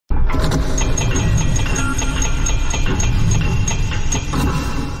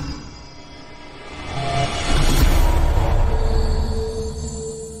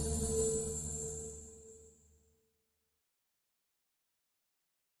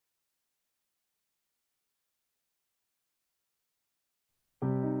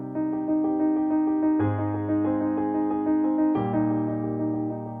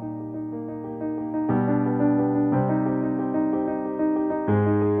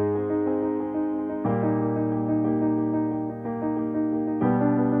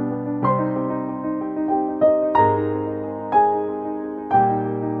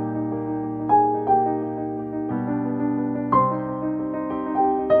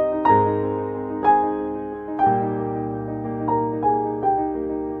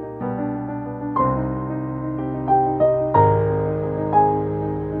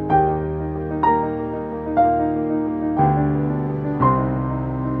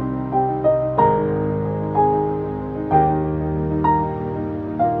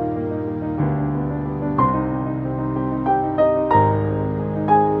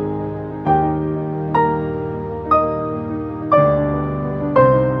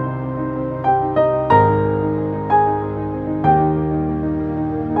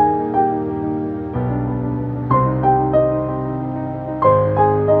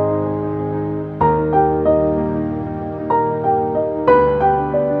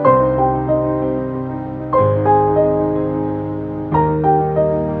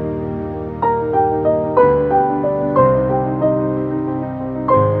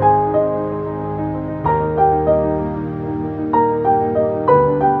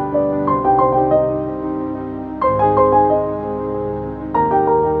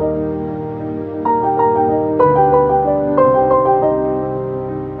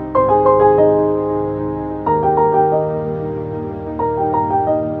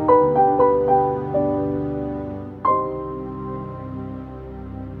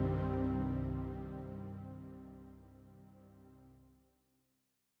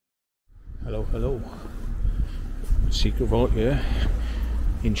secret vault here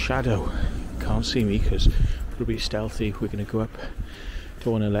in shadow. You can't see me because it'll be stealthy. We're going to go up.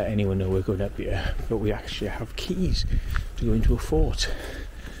 Don't want to let anyone know we're going up here, but we actually have keys to go into a fort.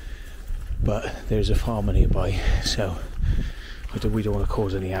 But there's a farmer nearby, so we don't want to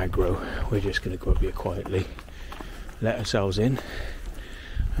cause any aggro. We're just going to go up here quietly, let ourselves in,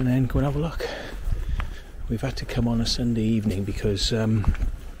 and then go and have a look. We've had to come on a Sunday evening because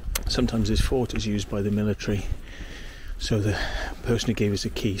sometimes this fort is used by the military. So the person who gave us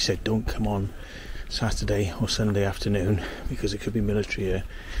the key said don't come on Saturday or Sunday afternoon because it could be military here.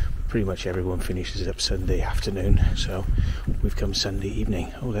 Pretty much everyone finishes up Sunday afternoon, so we've come Sunday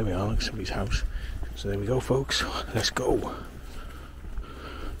evening. Oh, there we are, like somebody's house. So there we go, folks. Let's go.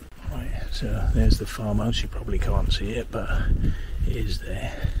 Right, so there's the farmhouse. You probably can't see it, but it is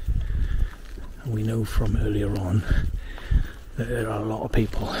there. And we know from earlier on that there are a lot of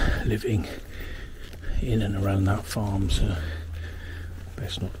people living in and around that farm, so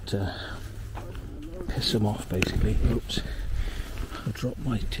best not piss them off, basically. Oops, I dropped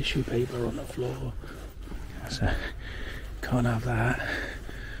my tissue paper on the floor. So can't have that.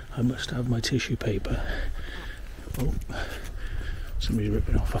 I must have my tissue paper. Oh, somebody's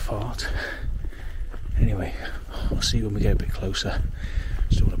ripping off a fart. Anyway, I'll see you when we get a bit closer.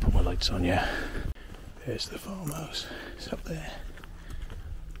 Still want to put my lights on, yeah. There's the farmhouse. It's up there.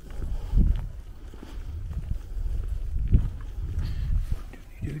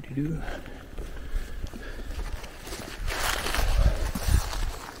 Do-do-do-do.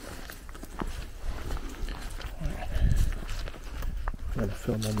 I'm going to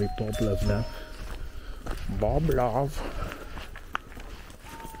film on my Bob Love now. Bob Love.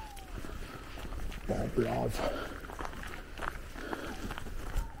 Bob Love.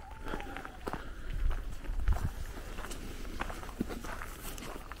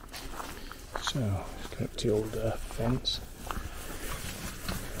 So, let's go up to the old fence.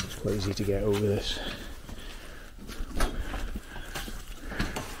 It's quite easy to get over this.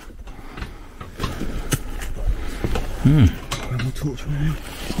 Grab my torch around.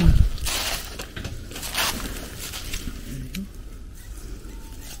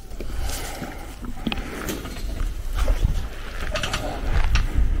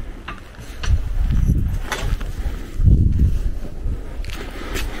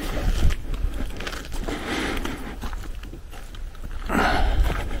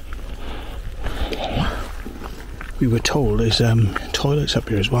 We were told there's toilets up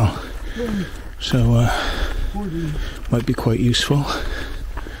here as well, so might be quite useful.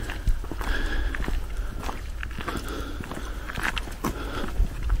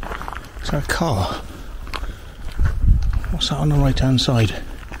 Is that a car? What's that on the right hand side?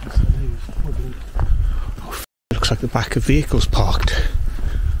 Oh, it looks like the back of vehicles parked.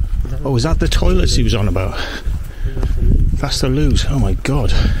 Oh, is that the toilets he was on about? That's the loos. Oh my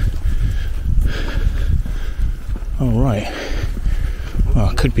god. Oh right.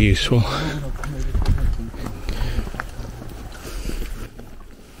 Well, it could be useful.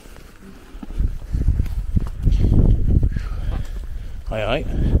 Aye.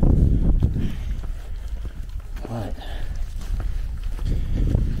 Right.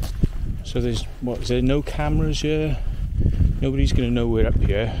 So there's what? Is there no cameras here? Nobody's going to know we're up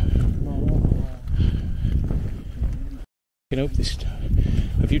here. You know this.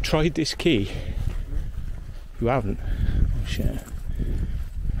 Have you tried this key? You haven't? Oh shit.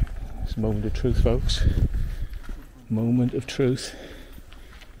 It's a moment of truth, folks. Moment of truth.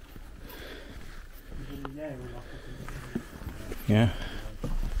 Yeah.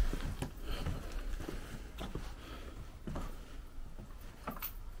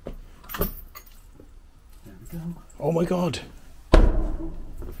 Oh my god.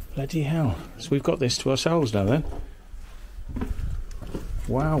 Bloody hell. So we've got this to ourselves now then.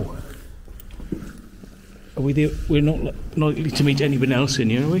 Wow. Are we we're not likely to meet anyone else in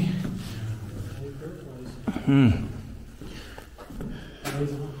here, are we?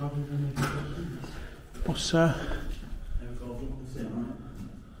 What's oh,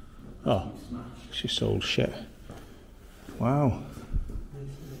 she sold shit. Wow.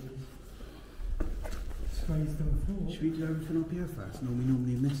 Scraesdon Fort. Should we do everything up here first? No, we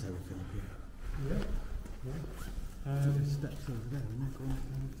normally miss everything up here. Yeah. There's steps over there, isn't there?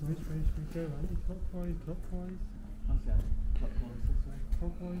 Which way should we go, Andy? Clockwise? Clockwise.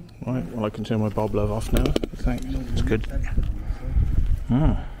 Right, well I can turn my Bob Love off now. Thanks. It's good.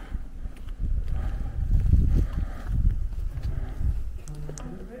 Oh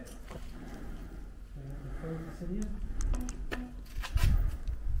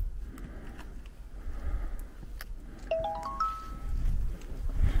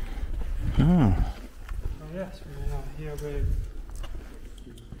yes, we're now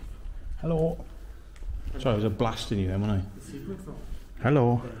Hello. Sorry, I was blasting you then, wasn't I?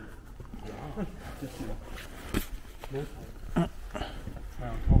 Hello.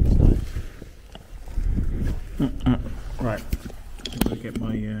 Right. I'm going to get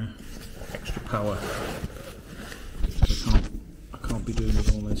my extra power. I can't be doing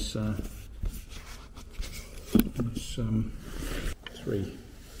with all this. Three.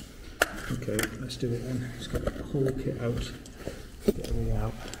 Okay, let's do it then. Let's get the whole kit out. Get everything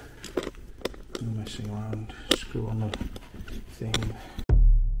out. No messing around. Screw on the thing.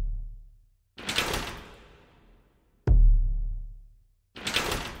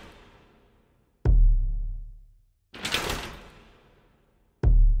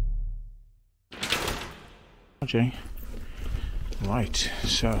 Okay. Right,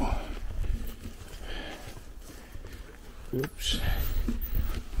 so. Oops.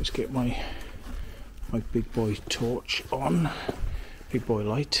 Let's get my big boy torch on. Big boy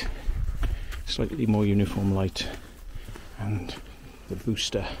light. Slightly more uniform light. And the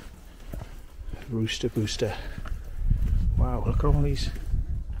booster. Rooster booster. Wow, look at all these.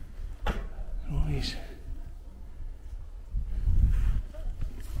 All these.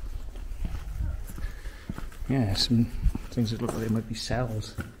 Yeah, some things that look like they might be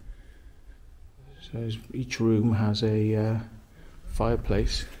cells. So each room has a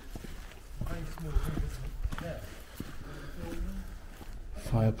fireplace.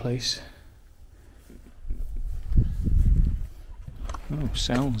 Fireplace. Oh,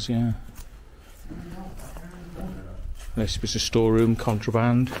 cells, yeah. This was a storeroom,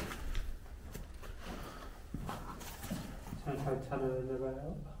 contraband.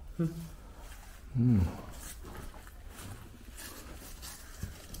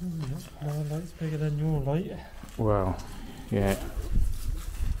 Light's bigger than your light. Wow, yeah.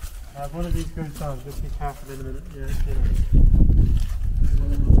 One of these goes down, just be careful in a minute. Yeah.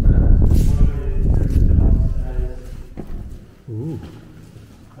 Ooh.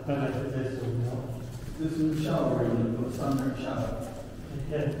 I don't know if it's this or not. This is the shower room, you've got standard shower.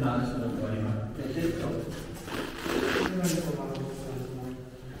 Yeah. No, this is not going anywhere. It did go.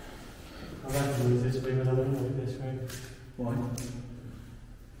 I reckon it's this way, but I don't know if this way. Why?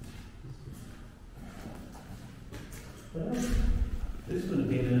 This would have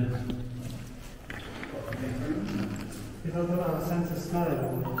been If I don't have a sense of smell,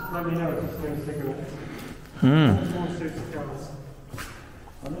 let me know if it's going to cigarettes. More suits of gas.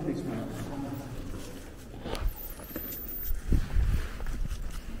 I know these smells.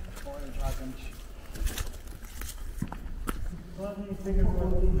 What do you think of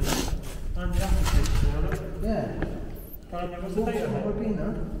one? I'm Japanese, Yeah. What's the date of it?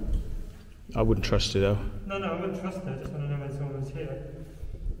 I wouldn't trust it though. No, I wouldn't trust it. I just want to know when someone was here.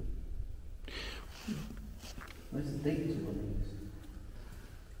 Where's the date on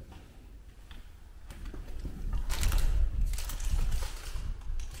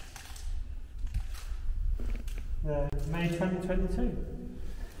these? May 2022.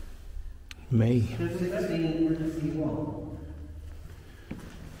 May. 1651.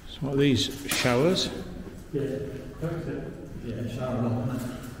 So what are these? Showers? Yeah, that's it. Yeah, shower room.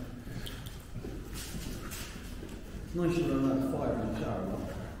 It's nice to run that fire in the shower room.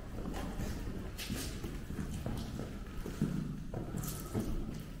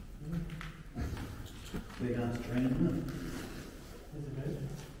 Big ass train, isn't it? There's a bit.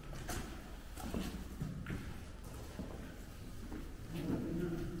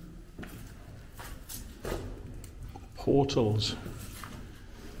 Portals.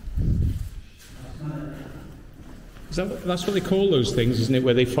 That's what they call those things, isn't it?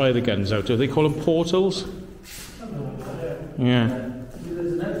 Where they fire the guns out. Do they call them portals? Yeah.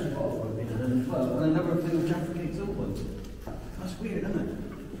 There's an extra bottle for it as well, and I never feel Jaffa Cakes open. That's weird, isn't it?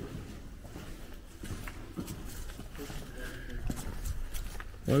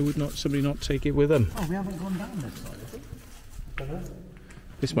 Why would not somebody not take it with them? Oh, we haven't gone down this side, have we?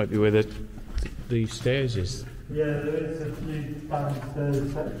 This might be where the stairs is. Yeah, there is a few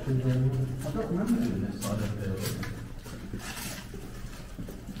downstairs sections. I don't remember doing this side of the building.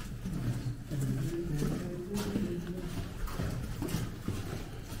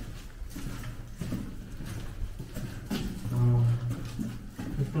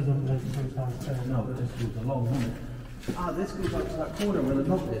 This doesn't make sense downstairs. No, but this goes along, doesn't it? Ah, this goes up to that corner where the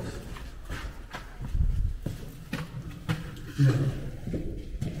knob is. Yeah.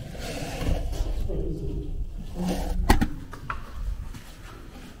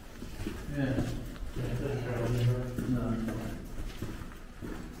 No.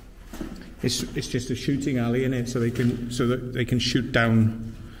 It's just a shooting alley in it, so that they can shoot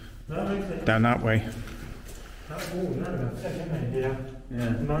down That makes it. that way. That wall, no, that's it, isn't it? here. Yeah.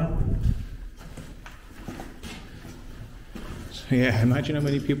 No? So yeah, imagine how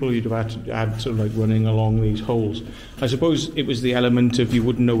many people you'd have had to add sort of like running along these holes. I suppose it was the element of you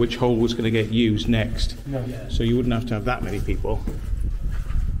wouldn't know which hole was going to get used next. No. Yeah. So you wouldn't have that many people.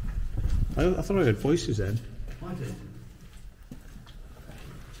 I thought I heard voices then. I did.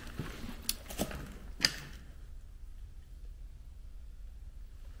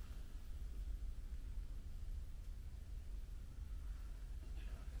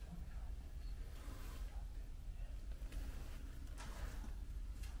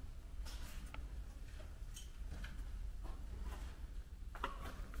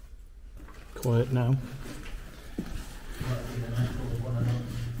 Quiet now.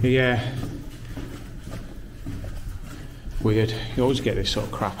 Yeah. Weird. You always get this sort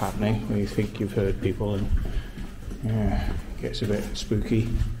of crap happening when you think you've heard people, and yeah, it gets a bit spooky.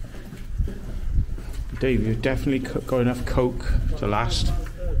 Dave, you've definitely got enough coke to last.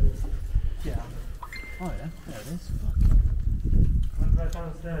 Yeah. Oh yeah, there it is. I wonder where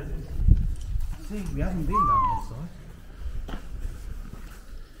downstairs is. See, we haven't been down this side.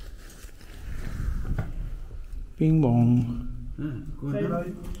 Bing bong. Say like,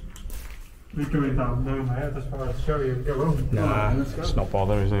 we're going down now, mate. I just want to show you and go home. Nah, let's go. it's not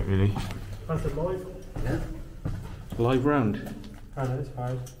bother, is it really? That's a live. Yeah. Live round. Oh, that's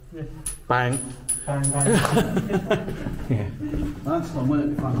fine. Yeah. Bang. Bang, bang. Yeah. Last time when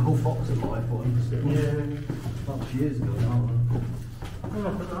we found a whole box of live ones. Yeah. About years ago now. I'm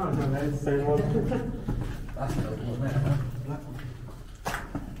not putting that on there, it's the same one. That's the old one there. Black one.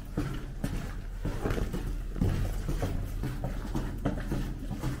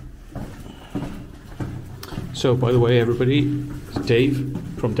 So, by the way, everybody, it's Dave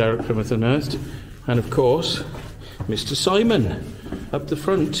from Derelict, Plymouth and Earth, and of course, Mr. Simon up the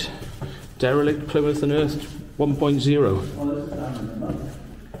front, Derelict, Plymouth and Earth 1.0.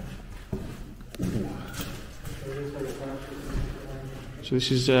 So this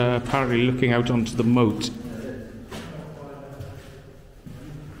is apparently looking out onto the moat.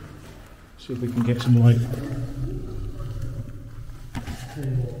 See if we can get some light.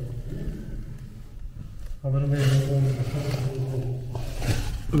 I'm going to move it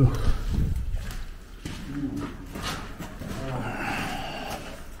on.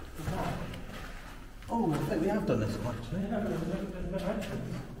 Oh, I think we have done this one actually.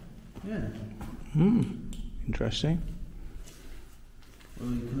 Yeah. Interesting. Well,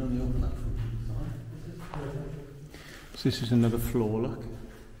 you can only open that from inside. So this is another floor, look.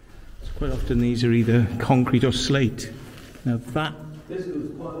 So quite often these are either concrete or slate. Now that, This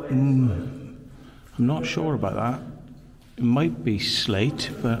goes quite a way I'm not sure about that. It might be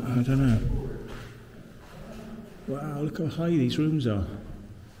slate, but I don't know. Wow, look how high these rooms are.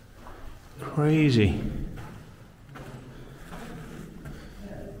 Crazy.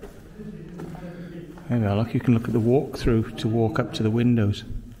 There we are, look, you can look at the walk-through to walk up to the windows.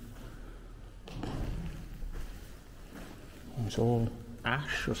 It's all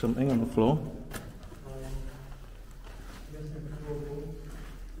ash or something on the floor.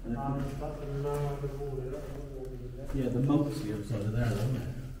 Yeah, the moat's the other side of there, isn't it?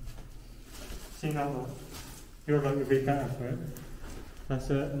 See that one? You're like a big better for it. That's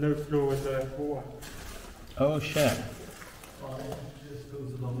no floor in the water. Oh shit. Oh, it just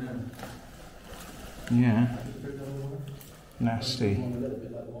goes along there. Yeah. Nasty. A little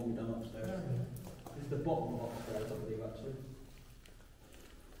bit like the one we done upstairs. It's the bottom of upstairs, I believe, actually.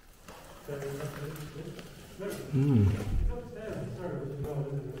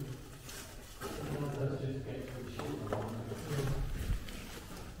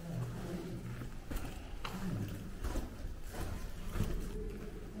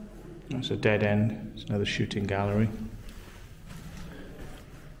 That's a dead end. It's another shooting gallery.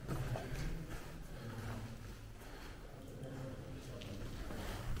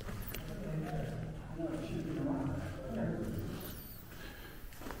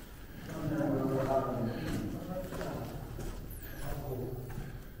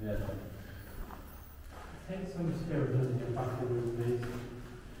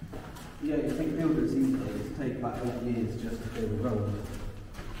 Yeah, you think builders these days take about 8 years just to build a road.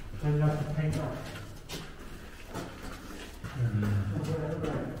 Then you have to paint that.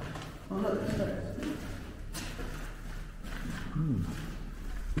 Oh, look, it's there.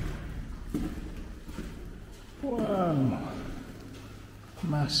 Wow.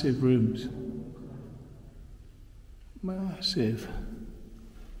 Massive rooms. Massive.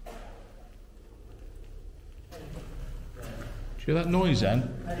 Do you hear that noise then?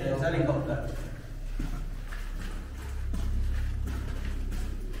 Yeah, it's helicopter.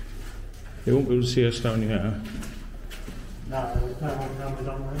 They won't be able to see us down here. No, there's no one cameras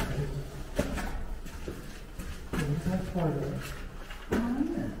on there. That's private.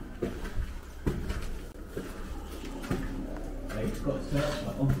 Hey, it's got a search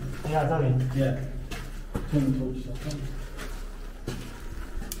light on. Yeah, Danny. Yeah. Turn the torches off.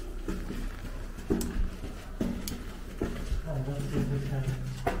 Oh, that's a good camera.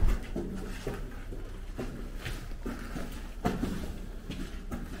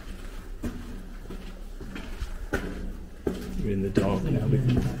 We're in the dark now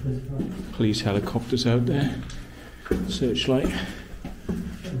with police helicopters out there. Searchlight.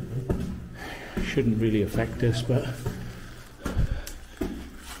 Shouldn't really affect us, but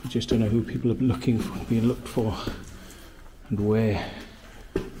we just don't know who people are looking for, being looked for, and where.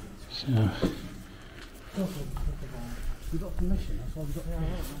 So We got permission, that's why we got the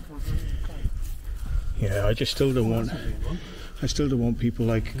yeah, I just still don't want. I still don't want people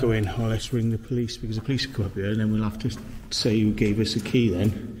like going, oh, let's ring the police, because the police will come up here and then we'll have to say who gave us a key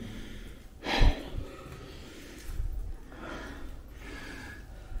then.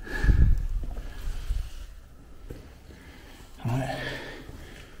 Right.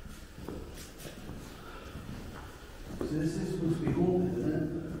 So this is supposed to be haunted, isn't it?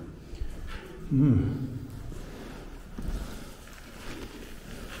 Hmm.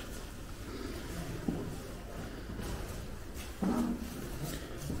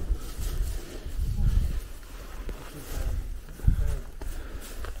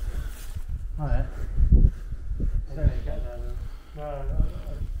 Oh, yeah. I don't really get there though. No, I don't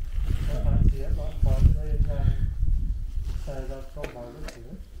fancy it, but they say that's got my look to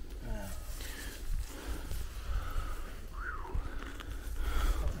it.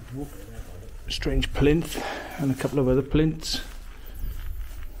 Strange plinth and a couple of other plinths.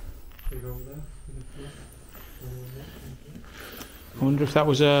 Big over there. I wonder if that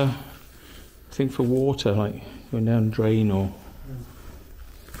was a thing for water, like going down a drain or.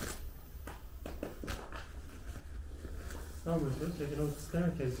 Almost looks like an old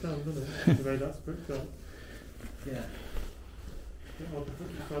staircase down, doesn't it? The way that's bricked up. Yeah.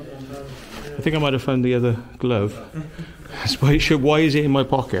 I think I might have found the other glove. Why is it in my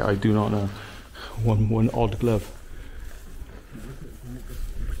pocket? I do not know. One odd glove.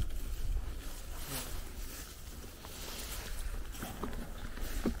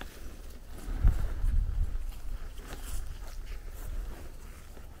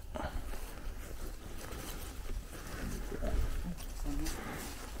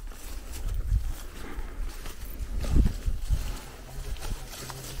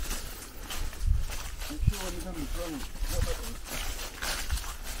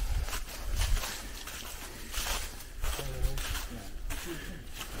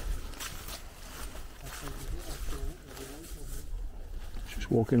 Just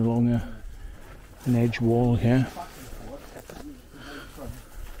walking along an edge wall here.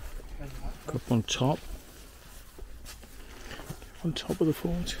 Up on top of the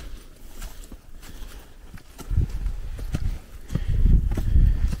fort.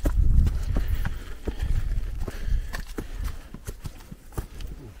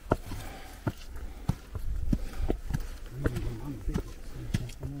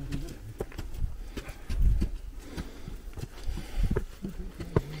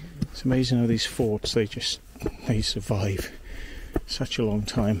 It's amazing how these forts, they survive such a long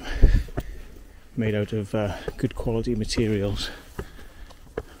time, made out of good quality materials,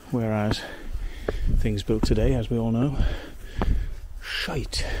 whereas things built today, as we all know,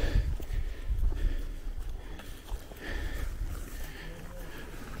 shite.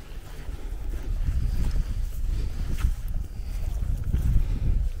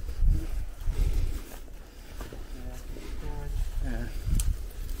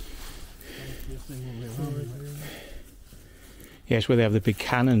 Yeah, it's where they have the big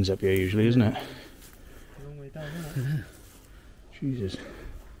cannons up here usually, isn't it? A long way down, isn't it? Jesus.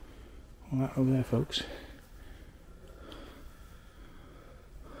 All that over there, folks.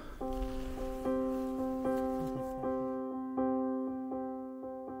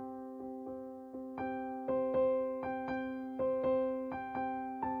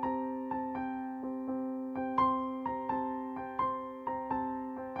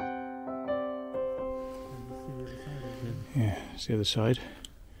 Yeah, it's the other side.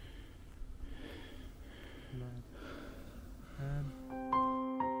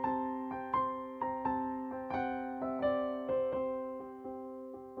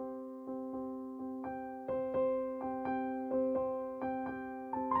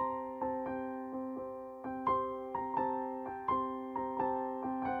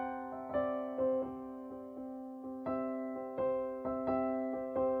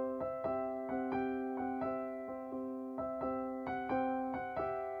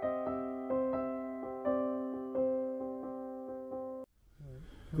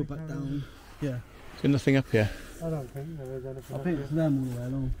 Go back down. Yeah. Is there nothing up here? I don't think there is anything. I think it's them all the way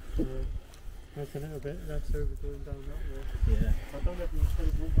along. Yeah. There's a little bit less over going down that way. Yeah. I don't know if you're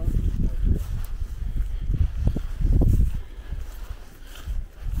going to walk back.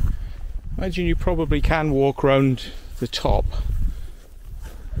 Imagine you probably can walk round the top.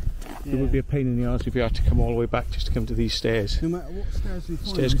 Yeah. It would be a pain in the arse if you had to come all the way back just to come to these stairs. No matter what stairs we find.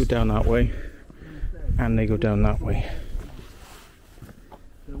 Stairs go down that way, and they go down that way.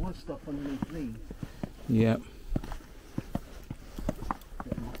 There was stuff underneath these. Yeah.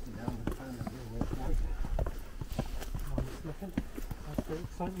 That's great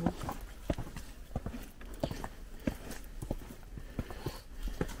excitement.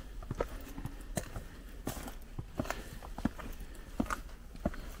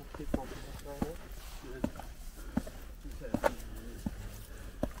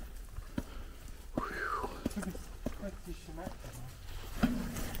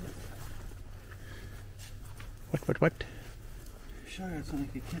 What? Sure, it's like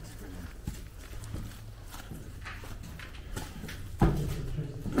a kid's room.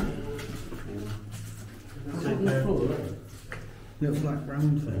 Little black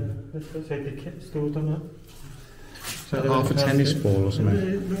brown thing. This looks like the kit store, doesn't it? Is that half a tennis ball or something?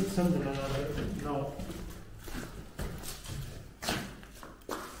 It looks something like that, but it's not.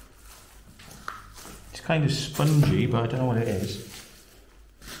 It's kind of spongy, but I don't know what it is.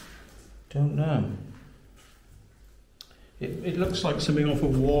 Don't know. It looks like something off a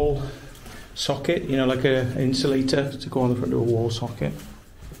wall socket, you know, like an insulator to go on the front of a wall socket.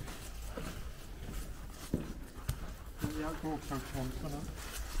 The outdoor coach one, isn't it?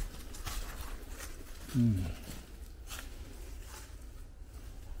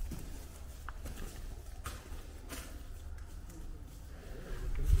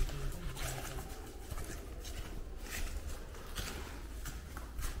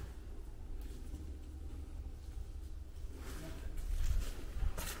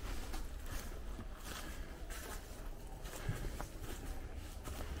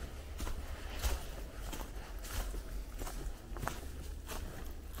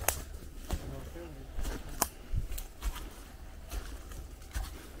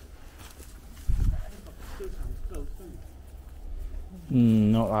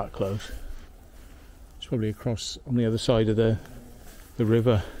 Not that close. It's probably across on the other side of the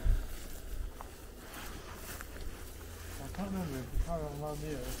river. I can't remember if the car around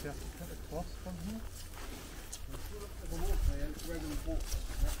here, if you have to cut across from here.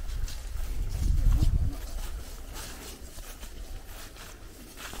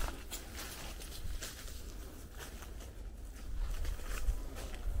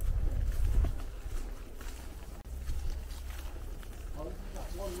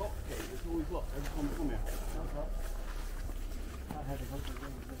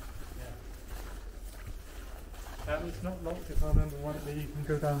 It's not locked if I remember rightly, you can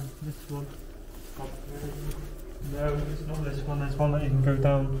go down this one. No, it's not this one, there's one that you can go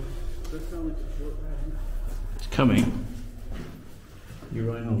down. It's coming.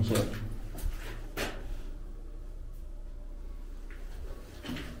 You're right on, look.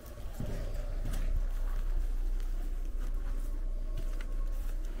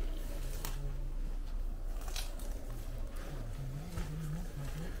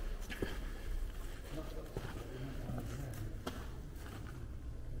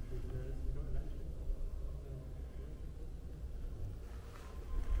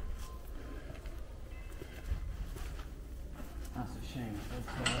 That's a shame.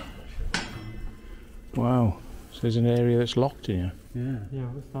 Wow. So there's an area that's locked in here. Yeah. Yeah,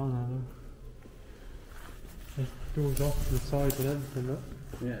 what's down there though? There's doors off to the side and everything, look.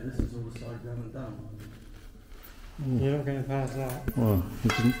 Yeah, this is all the side down and down. You're not going past that. Well,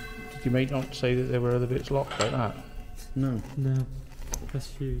 did your mate not say that there were other bits locked like that? No. No. That's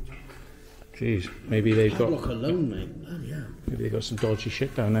huge. Jeez, maybe they've got. Padlock alone, mate. Oh, yeah. Maybe they've got some dodgy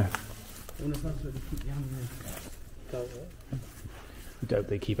shit down there. I wonder if that's where they keep the ammunition. I doubt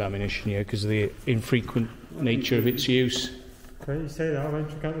they keep ammunition here because of the infrequent nature of its use. Great you say that, I went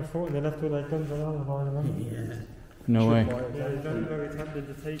to Scraesdon Fort and they left all their guns around the line of them. Yeah. No way. Yeah, it's very, very tempting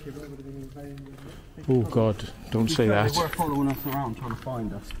to take it, but it would have been in vain. Oh God, don't say that. They were following us around trying to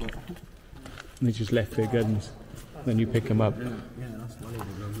find us, but... They just left their guns. Then you pick them up. Yeah, that's why they were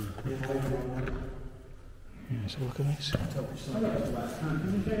going. Yeah, so look at this.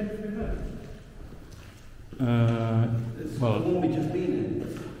 Well, What we just been in?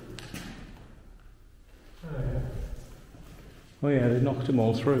 oh yeah, they knocked them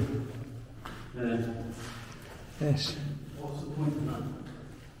all through. Yeah. Yes. What's the point of that?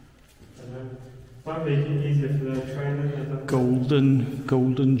 Might make it easier for the trainer.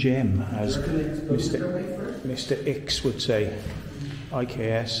 Golden gem, as Mr. X would say.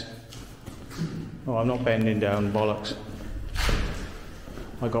 IKS. Oh, I'm not bending down, bollocks.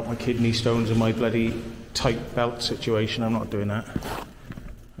 I got my kidney stones and my bloody tight belt situation. I'm not doing that.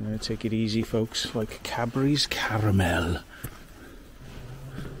 I'm going to take it easy, folks, like Cadbury's caramel.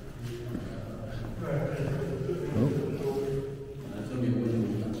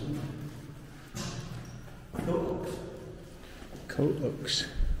 Coat hooks.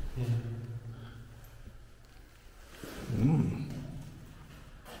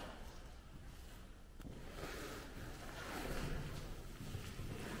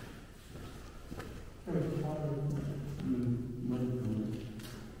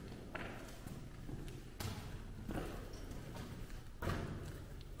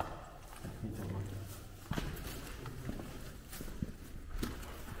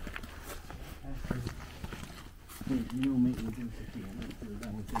 You'll make me do 50 and do the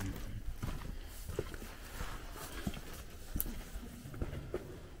whole thing.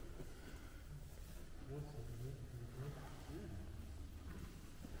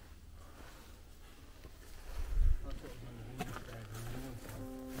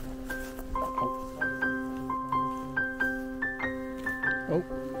 Oh,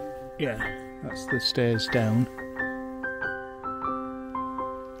 yeah, that's the stairs down.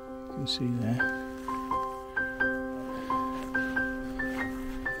 You can see there.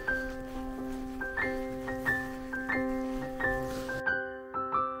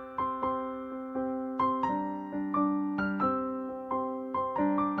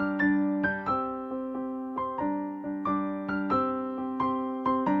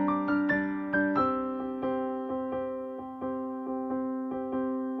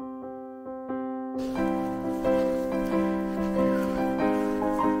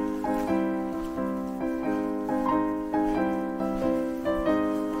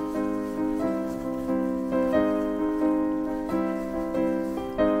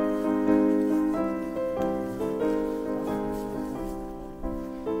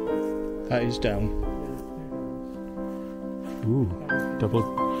 That is down. Ooh, double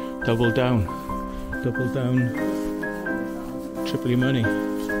down. Double down. Triple your money.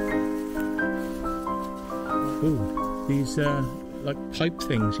 Ooh, these like pipe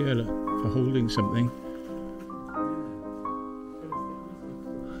things, yeah, look, for holding something.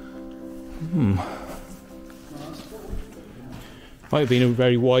 Might have been a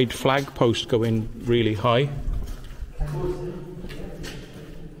very wide flag post going really high.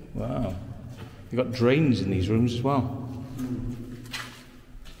 Wow. You've got drains in these rooms as well.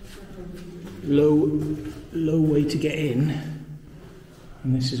 Low way to get in.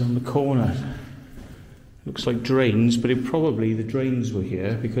 And this is on the corner. Looks like drains, but probably the drains were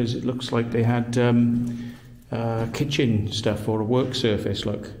here because it looks like they had kitchen stuff or a work surface,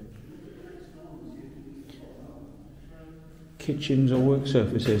 look. Kitchens or work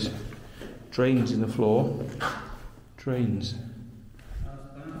surfaces. Drains in the floor. Drains.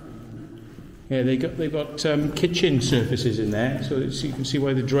 Yeah, they've got kitchen surfaces in there, so you can see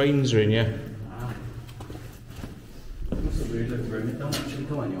why the drains are in here. That's a weird little room. It don't actually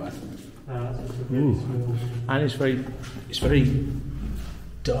go anywhere. And it's very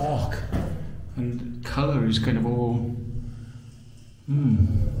dark, and colour is kind of all.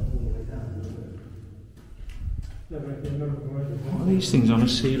 What are these things on a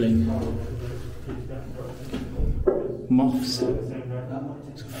ceiling? Moths.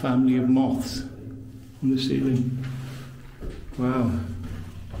 It's a family of moths on the ceiling. Wow.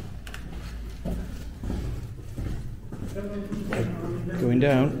 Going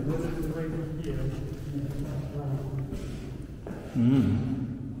down.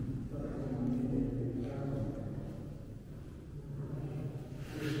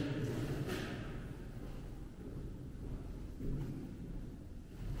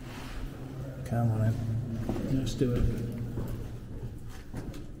 Come on then. Let's do it.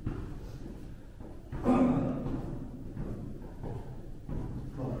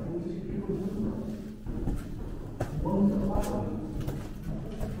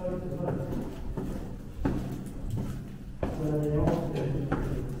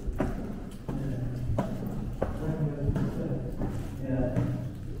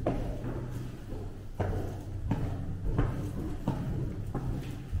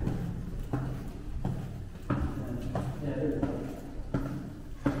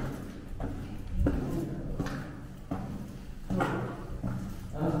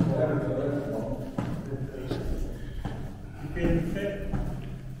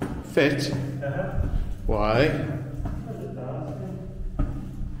 Fit? Why?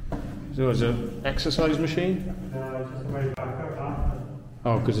 Is So it's an exercise machine? No, just a way back up after.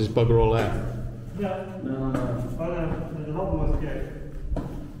 Oh, because there's bugger all there. Yeah. No. Oh no, there's a lot more to go.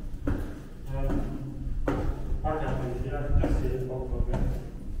 I can't believe it, I can just see it bottom of it.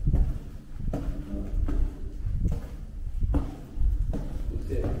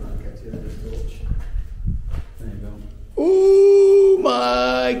 There you go. Oh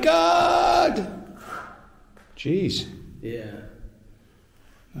my God! Jeez, Yeah.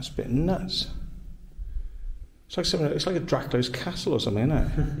 that's a bit nuts. It's like something. It's like a Dracula's castle or something,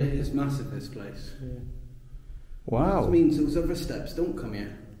 isn't it? It is massive, this place. Yeah. Wow. That means those other steps don't come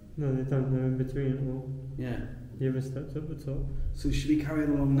here. No, they don't, they're in between it all. Yeah. The other steps up the top. So should we carry it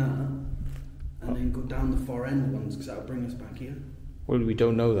along that and then go down the far end ones because that'll bring us back here? Well, we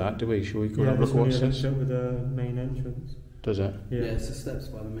don't know that, do we? Shall we go Yeah, and have a this look one what's here this? links up with the main entrance. Does it? Yeah. It's the steps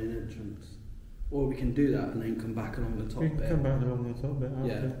by the main entrance. Or we can do that and then come back along the top We can bit. come back along the top bit after.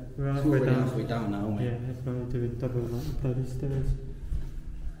 Yeah. We're So halfway we're down. halfway down now, aren't we? Yeah, it's only doing double like the bloody stairs.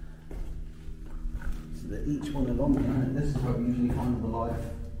 So that each one along there, this is where we usually find the live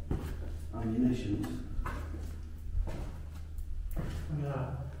ammunitions. Yeah.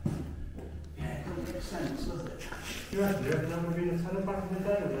 Yeah, it doesn't make sense, does it? You reckon that would be a tunnel back in the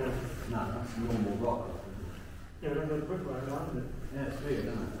day or no? No, that's normal rock. Yeah, that's a brick right now, isn't it? Yeah, it's weird, isn't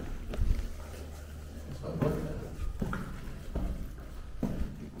it? It's like wood there.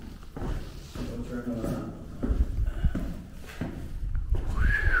 What do you reckon of that?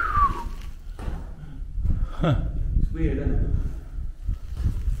 Huh. It's weird, isn't it?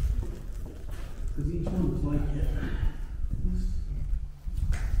 Because each one's like it.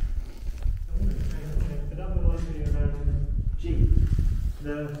 But that was like G.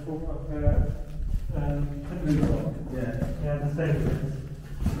 the fort up there. Yeah. Yeah, the same.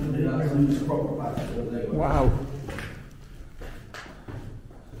 That's some just proper back to what they were. Wow.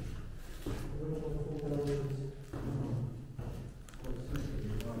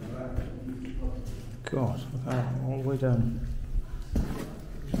 God, look at that, all the way down.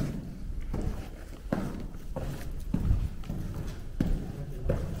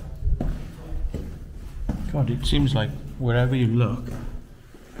 God, it seems like wherever you look,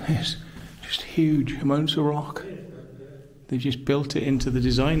 there's just huge amounts of rock. They've just built it into the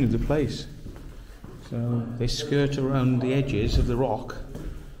design of the place. So they skirt around the edges of the rock.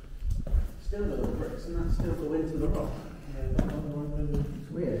 Still little bricks and that still go into the rock.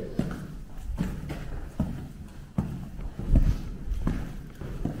 It's weird.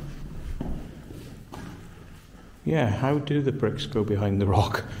 Yeah, how do the bricks go behind the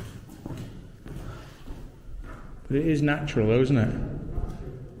rock? But it is natural though, isn't it?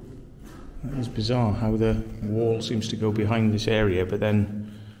 That is bizarre how the wall seems to go behind this area, but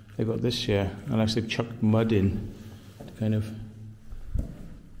then they've got this here, unless they've chucked mud in to kind of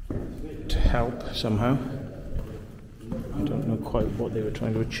to help somehow. I don't know quite what they were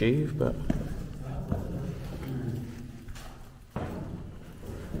trying to achieve, but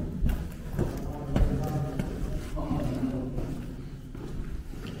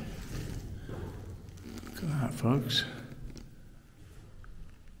look at that, folks.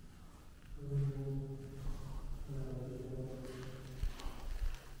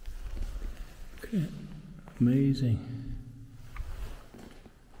 Amazing.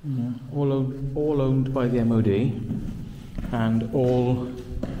 Yeah, all owned by the MOD, and all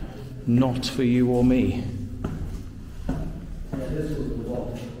not for you or me. Yeah, this was the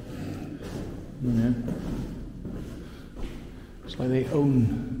wall. Yeah. It's like they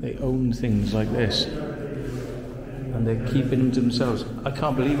own things like this, and they're keeping them to themselves. I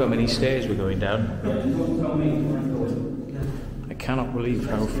can't believe how many stairs we're going down. I cannot believe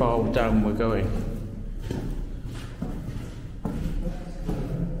how far down we're going.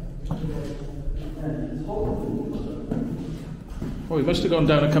 Oh, we must have gone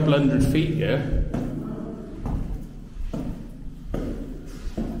down a couple 100 feet here.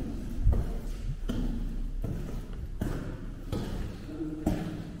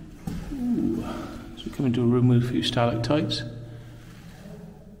 Ooh. So we come into a room with a few stalactites.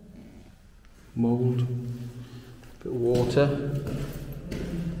 Mould. A bit of water.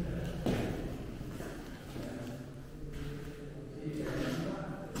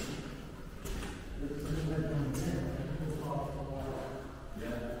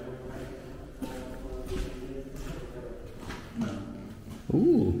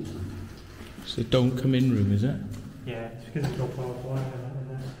 Ooh. It's the don't come in room, is it? Yeah, it's because it's got barbed wire in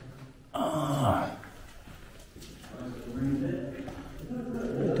there. Ah.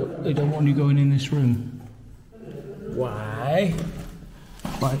 They don't want you going in this room. Why?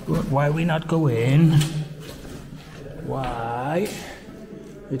 Why are we not going? Why?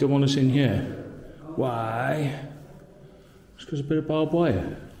 They don't want us in here. Why? It's because a bit of barbed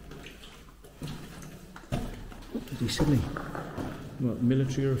wire. Bloody silly. What,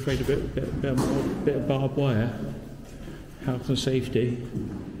 military are afraid of a bit of barbed wire? Health and safety.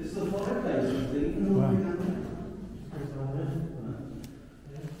 It's the fireplace, I think. Wow.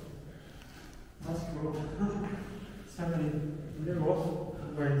 That's cool. So many little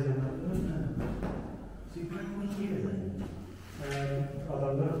ways in that. So you bring me here then? I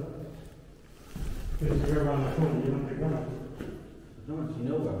don't know. Because if you go around the corner, you don't pick one up. I don't actually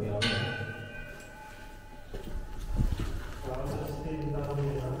know where we are now. I'll just leave that on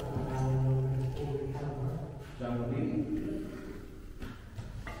here. Down the meeting.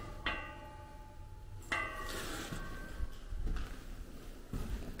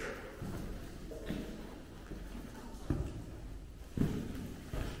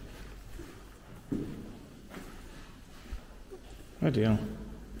 Oh dear.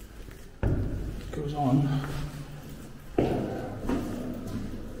 Goes on.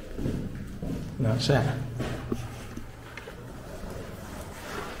 That's it.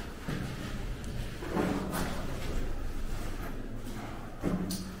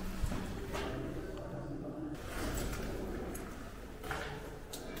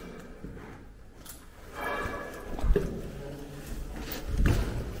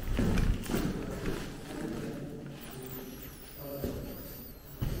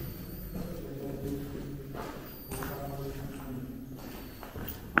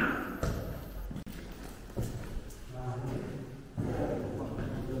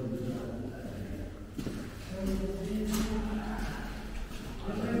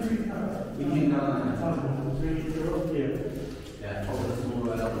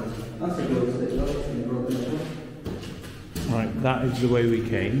 Right, that is the way we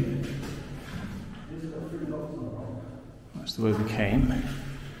came. That's the way we came.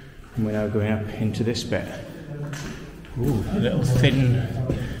 And we're now going up into this bit. Ooh, a little thin,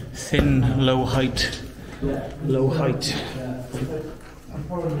 low height.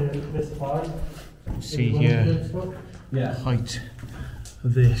 Probably this high. See here, the height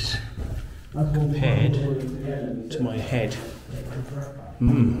of this compared to my head.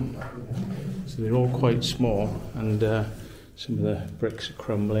 So they're all quite small, and some of the bricks are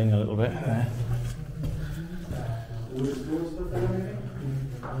crumbling a little bit there.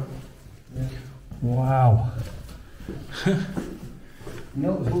 Wow. You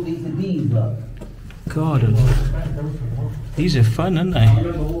know what these are these, look? God, these are fun, aren't I they?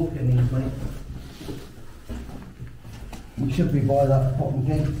 remember walking these, mate. You should be by that bottom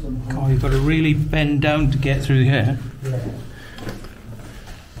gate sometime. God, you've got to really bend down to get through here. Yeah.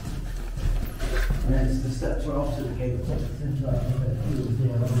 And then it's the steps right opposite the gate.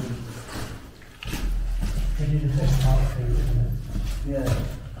 Yeah.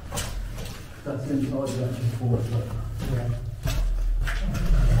 That's inside the actual fort, look. Yeah.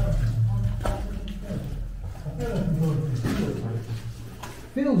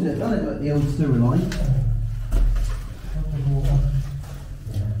 Feels it, doesn't it, like the old sewer line?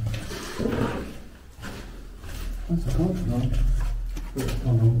 That's a conch,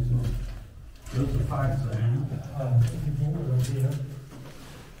 Those are fires there.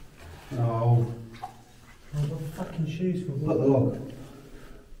 No. I've got fucking shoes for Look, look.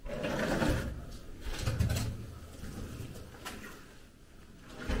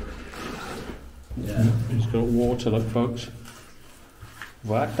 Yeah. It's got water, look, folks.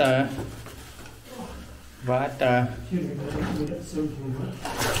 Water. Water. We get soaking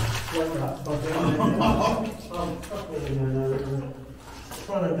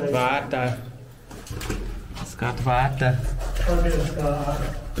Water. Es gaat water.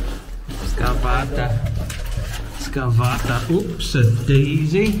 Es gaat water. Es gaat water. Oops, a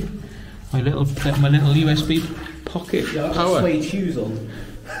daisy. My little USB pocket power. Suede shoes on.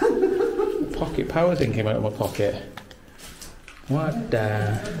 Pocket power thing came out of my pocket. What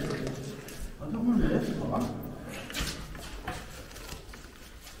the? I don't remember this part.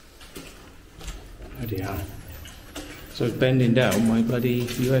 Bloody hell. So it's bending down, my bloody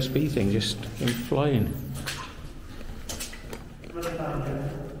USB thing just came flying.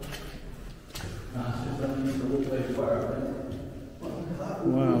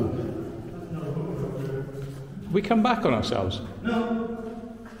 Wow. We come back on ourselves? No.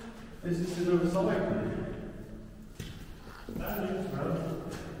 Is this another side?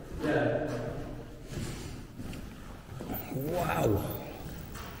 Yeah. Wow.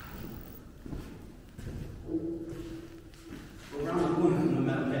 We're around the corner from the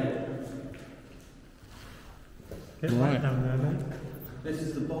metal gate. Get Right. right down there, mate. This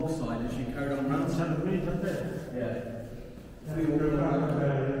is the bog side as you carry on round. Sound of me, doesn't it? Yeah. We will go around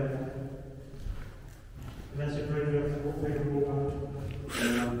there,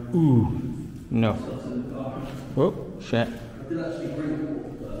 Ooh, no. Oh, shit. I did actually bring it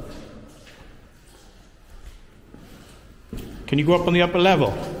all, Can you go up on the upper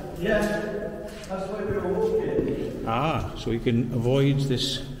level? yeah, that's why we were walking. Ah, so you can avoid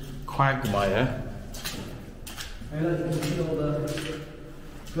this quagmire. And I can see all the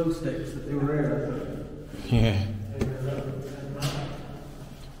glow sticks that they were here. Yeah.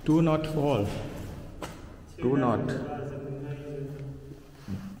 Do not fall. Do not.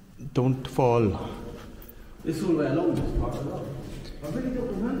 Don't fall. It's all the way along this part as well. I really don't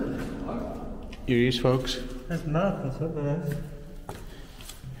remember this part. Here he is, folks. There's madness up there.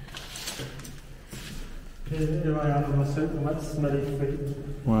 Here I am in my suit and wet smelly feet.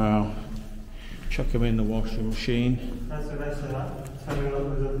 Wow. Chuck him in the washing machine. That's the rest of that. Telling what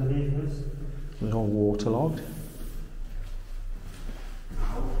was underneath us. It's all waterlogged.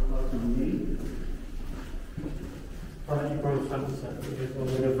 Right, you probably fancy that because I'm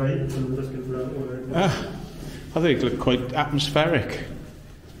going to vape and I'm just going to blow it all over. Ah, I think it looked quite atmospheric.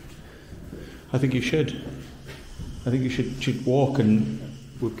 I think you should. I think you should walk and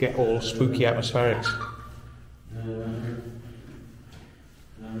we'll get all spooky atmospherics.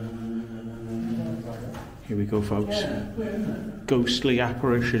 Here we go, folks. Ghostly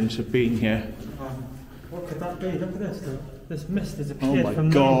apparitions have been here. What could that be? Look at this. This mist has Oh appeared my from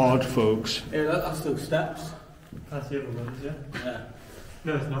God, folks. Yeah, that's those steps. That's the other ones, yeah? Yeah.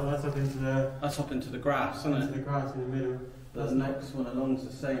 No, it's not. That's up into the, That's up into the grass, isn't into it? the grass in the middle. The next one along's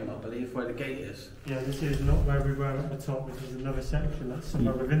the same, I believe, where the gate is. Yeah, this is not where we were at the top, which is another section. That's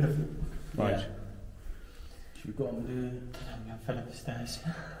somewhere within the... Right. Yeah. You've got them I fell up the stairs.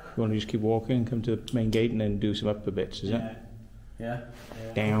 You want to just keep walking, come to the main gate and then do some upper bits, is it? Yeah.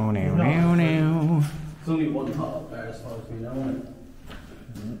 Down, down, down, down. There's only one hut up there as far as we know,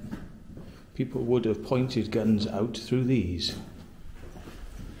 isn't it? People would have pointed guns out through these.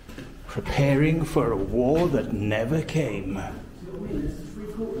 Preparing for a war that never came.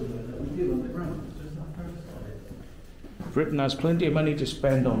 Britain has plenty of money to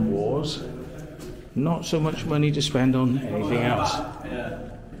spend on wars, not so much money to spend on anything else. Yeah.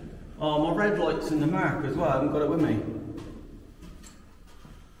 Oh, my red light's in the mark as well, I haven't got it with me.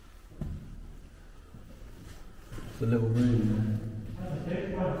 The little room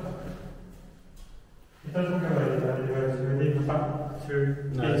It doesn't go anywhere, so we leave it back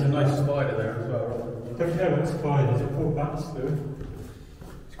through... there. No, there's a nice spider there as well. Don't care what spiders, it pulled bats through.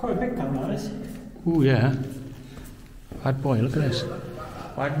 It's quite a big gun, that is. Ooh, yeah. Bad boy, look at this.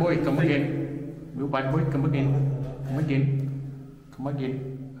 Bad boy, come again. You bad boy, come again. Come again. Come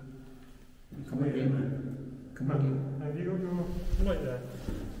again. Come again. Come again. Have you got your light there?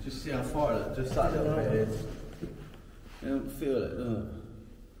 Just see how far, just that little bit is. You don't feel it, do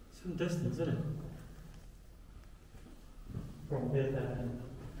Some distance, isn't it? From here there.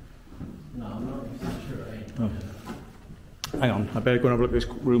 No, I'm not sure. Oh. Hang on, I better go and have a look at this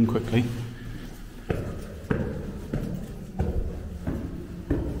room quickly.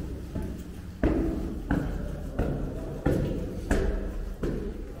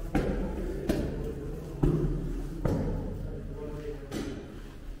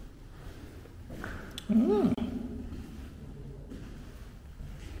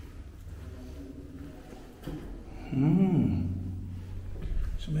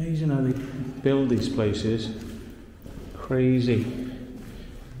 It's amazing how they build these places. Crazy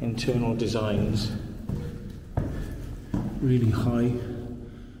internal designs. Really high.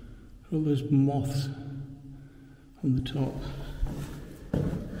 All those moths on the top.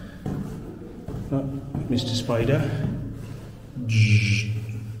 Oh, Mr. Spider.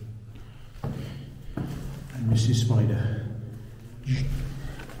 And Mrs. Spider.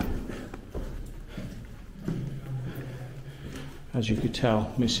 As you could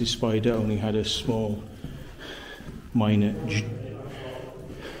tell, Mrs. Spider only had a small, minor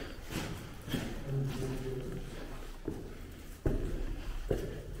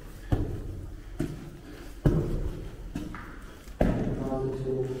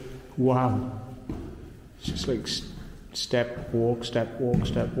wow. It's just like step, walk, step, walk,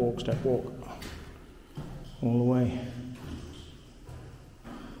 step, walk, step, walk. All the way.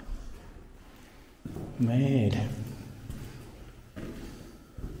 Mad.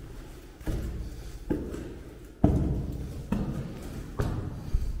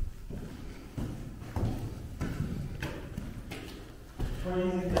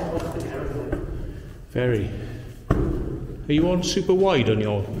 Very. Are you on super wide on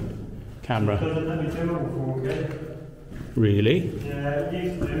your camera? Doesn't let me do it before, okay? Really? Yeah, it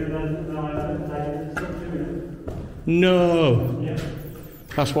used to, then I stopped doing it. No. Yeah.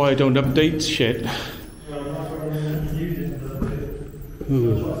 That's why I don't update shit. Well, that's why I use it for a bit.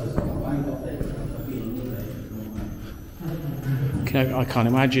 I can't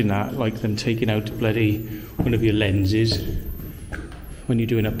imagine that, like them taking out bloody one of your lenses when you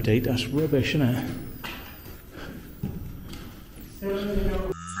do an update. That's rubbish, isn't it?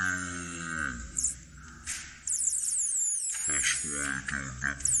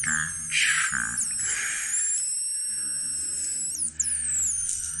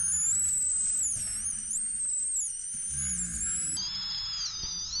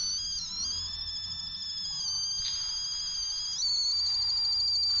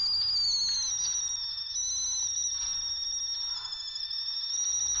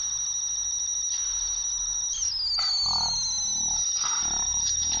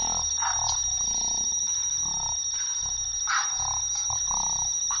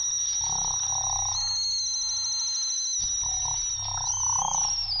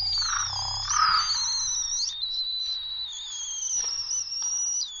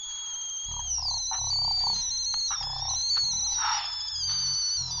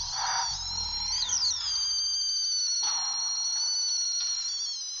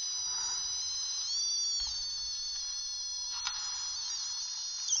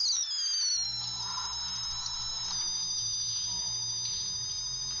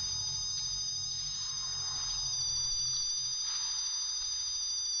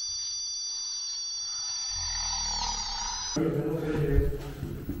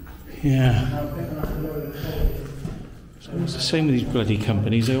 Yeah. So it's the same with these bloody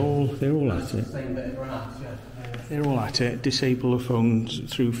companies. They're all at it. They're all at it. Disable the phones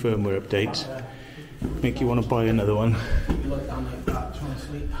through firmware updates. Make you want to buy another one. What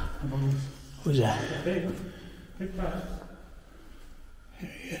was that? Big bats. There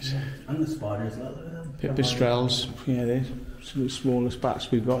he is. And the spiders, look at them. Pipistrelles. Yeah, they're some of the smallest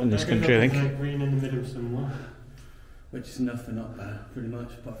bats we've got in this country, I think. Green in the middle somewhere. Which is nothing up there, pretty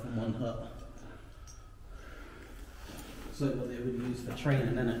much, apart from one hut. So what they would use for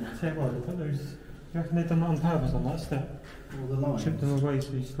training, innit? Tell you what, they put those. You reckon they've done that on purpose on that step? All the lines. Chip them away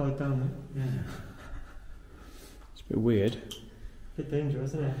so you slide down it. Yeah. It's a bit weird. Bit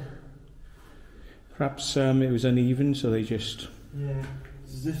dangerous, isn't it? Perhaps it was uneven, so they just... Yeah.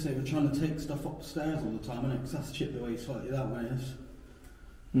 It's as if they were trying to take stuff upstairs all the time, innit? Because that's chipped away slightly that way, yes.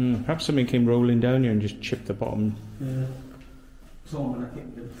 Perhaps something came rolling down here and just chipped the bottom. Yeah. So when I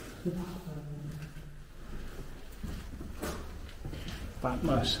kicked it.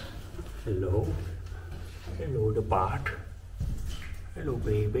 Batmas. Hello. Hello, the bat. Hello,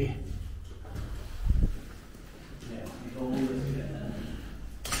 baby. Yeah, you always get that.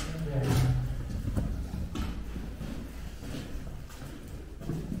 Yeah.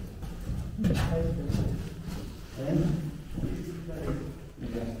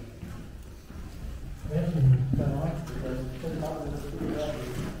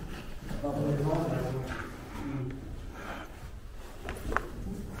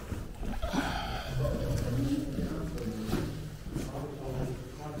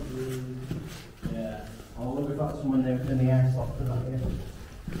 Yeah, I'll look at that when they were in the air soft for that, yeah.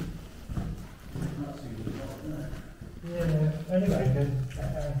 That's a good shot, isn't it? Yeah, anyway, good.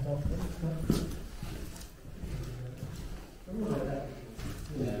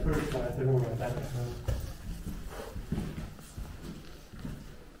 Yeah. First class, they're all like that.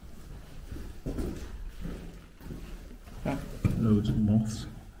 Loads of moths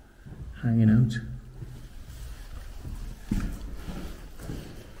hanging out.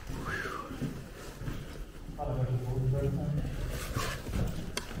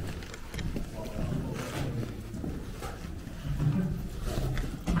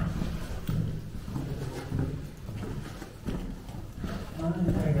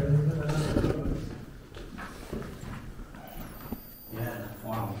 Yeah,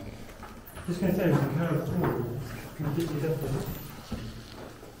 wow. Just going to say, it's a curved wall. Completely different.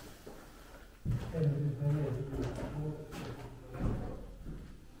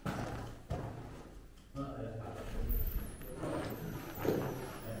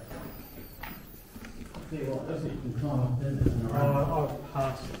 See what does it? You can climb up in it and around. I've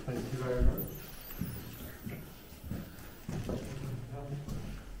passed, thank you very much.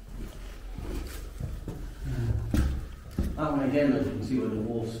 That one again, as you can see where the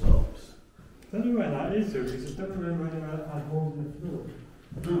wall stops. I don't know where that is, though, because I don't remember when I had holes in the floor.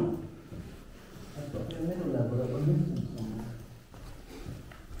 No. I've got the middle level that we're missing somewhere.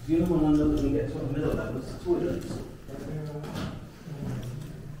 The only one I know that we get to the middle level is the toilets.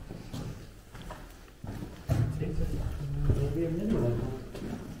 Maybe a middle level.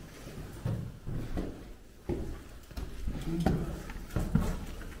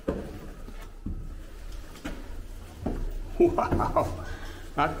 Wow!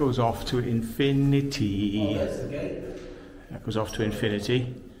 That goes off to infinity. Oh, that's the gate. That goes off to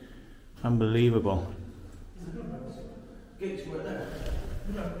infinity. Unbelievable. Gate's right there.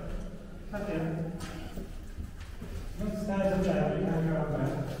 Stairs up there, you can go up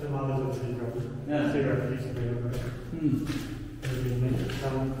there. The ladders will see drop. Yeah. See where it used to be over there. Maybe make it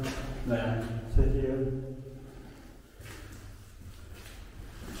down. There. So here.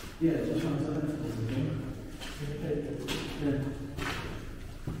 Yeah, just trying to yeah.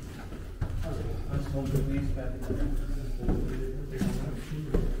 That's one good news back there.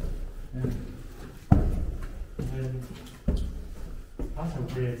 That's a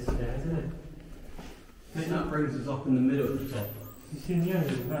weird stairs, isn't it? I think that brings us up in the middle at the top. You seen the end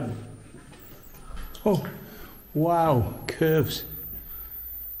of the van? Oh, wow, curves.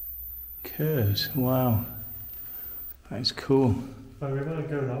 Curves, wow. That is cool. But we're going to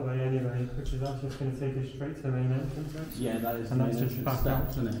go that way anyway, which is actually just going to take us straight to the main entrance. Right? Yeah, that is And the that's main just entrance back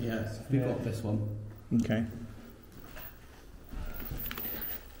steps, isn't it? Yes, we've got this one. Okay.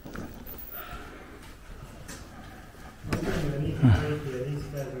 These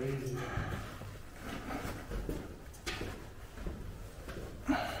stairs are easy.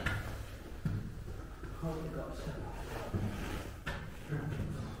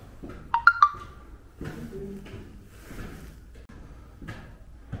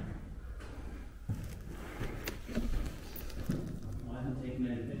 I haven't taken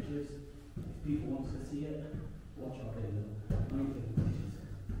any pictures. If people want to see it, watch our video. I'm taking pictures.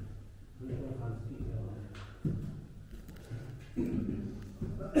 I'm going to find people on it.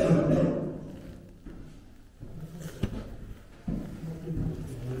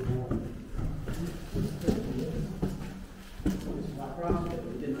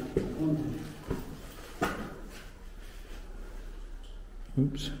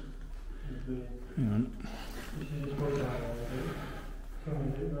 Oops. Hang on.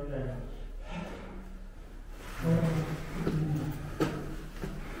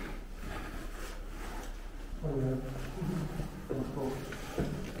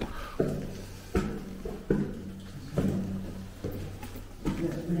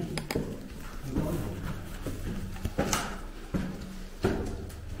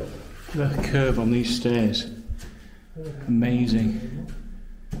 The curve on these stairs. Amazing.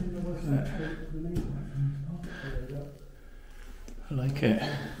 I like it.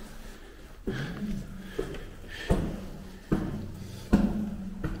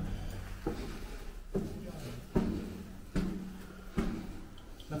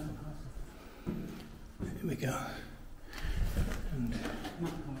 Here we go. And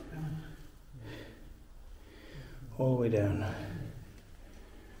all the way down.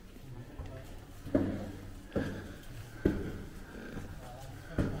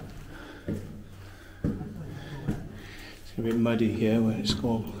 It's a bit muddy here where it's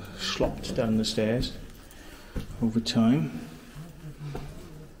all slopped down the stairs over time.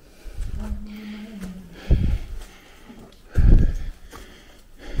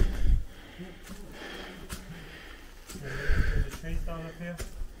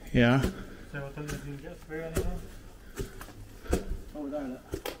 Yeah. So I don't know if you can get through anymore. Oh, there,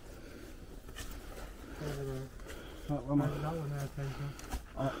 look. That one there, thank you.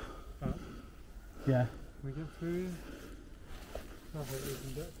 Yeah. Can we get through here? I think we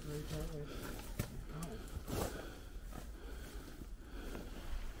can get through, can't we?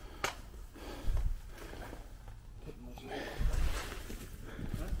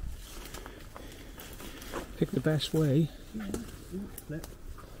 Pick the best way. Flip.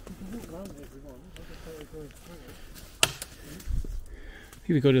 If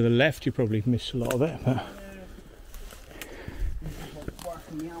you go to the left, you probably miss a lot of it. But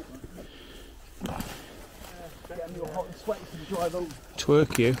Getting your hot and sweaty to drive over.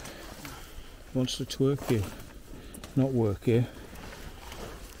 twerk you. He wants to twerk you, not work you.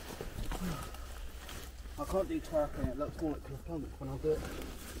 I can't do twerking, it looks more like Plymouth when I do it.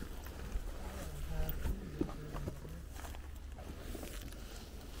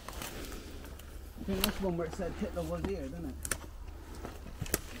 I think that's one where it said Hitler was here, didn't it?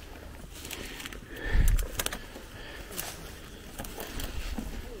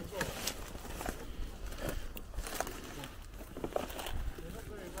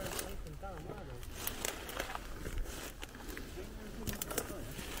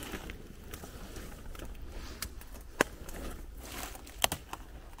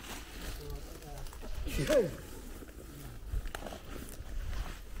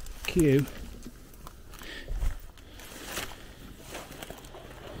 Q.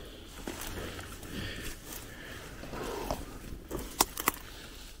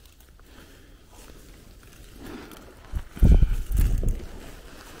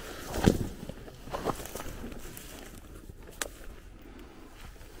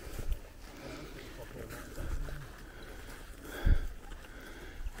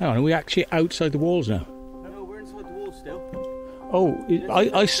 Hang on, are we actually outside the walls now? No, we're inside the wall still. Oh,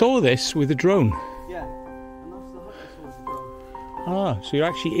 I saw this with the drone. Yeah, and that's the hut I saw with the drone. Ah, so you're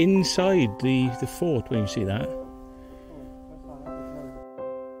actually inside the fort when you see that.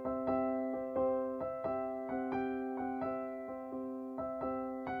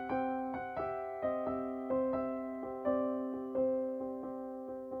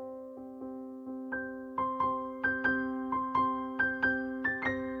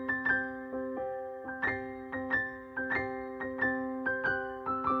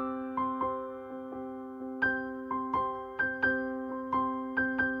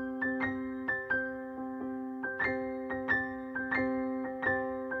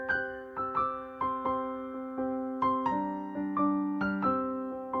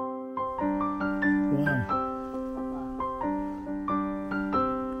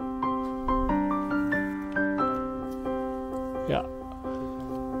 Yeah.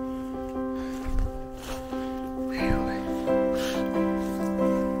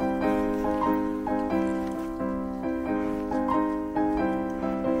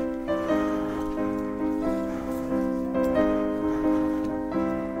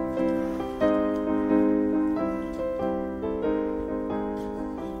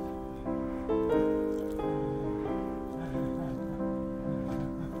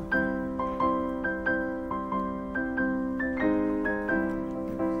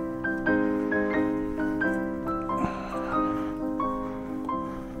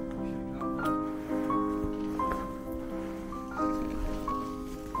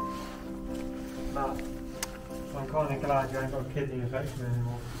 I'm kind of glad you ain't got a kidney infection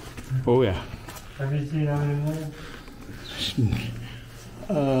anymore. Oh yeah. Have you seen how many more?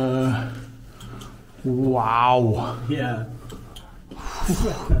 Wow. Yeah.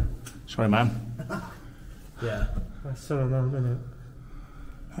 Sorry, man. Yeah. That's some amount, isn't it?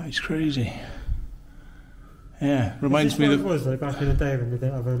 That is crazy. Yeah, reminds me of... of... It was like back in the day when they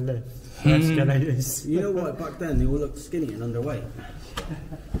didn't have a lift. Escalators. You know what, back then they all looked skinny and underweight.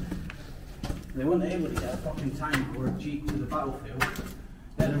 They weren't able to get a fucking tank or a jeep to the battlefield.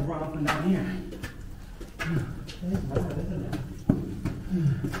 They had to run up and down here. It's mad, isn't it?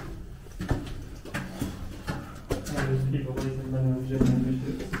 There's people wasting money on gym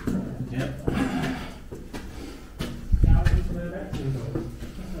memberships. Yep.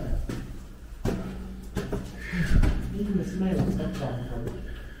 Even the snails don't come.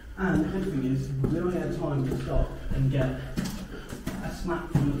 And the good thing is, we only had time to stop and get a snack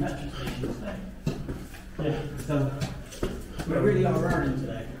from the petrol station today. Yeah. So, we really are earning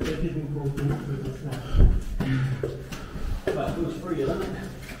today. They didn't call food with the snack. But it was free, isn't it?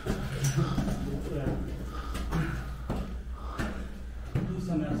 Yeah. Do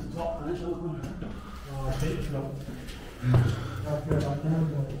something else to top and it's open. Oh, it's not. I feel like down.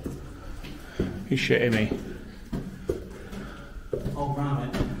 You're shitting me. Oh, ram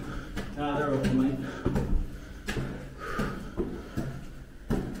it. Ah, they're open, mate.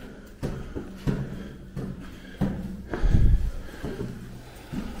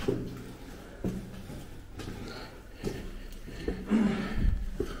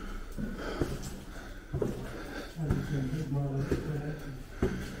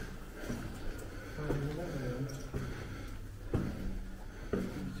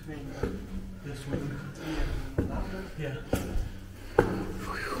 Yeah.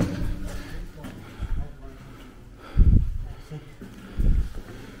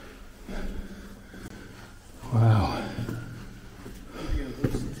 Wow.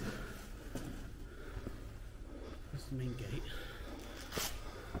 That's the main gate.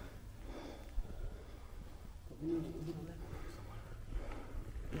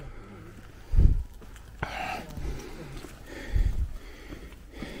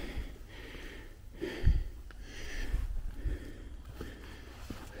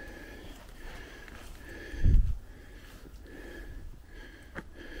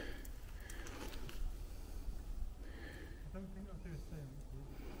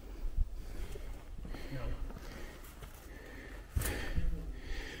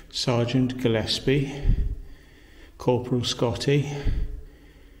 Sergeant Gillespie, Corporal Scotty.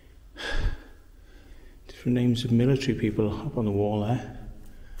 Different names of military people up on the wall there.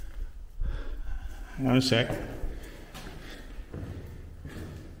 Hang on a sec.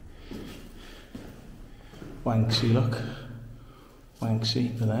 Wanksy look.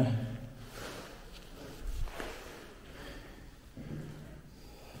 Wanksy for there.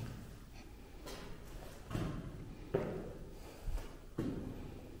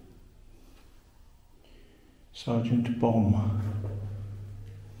 Sergeant Bomb,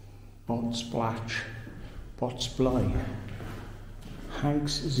 Bot Splatch, Bot Sply,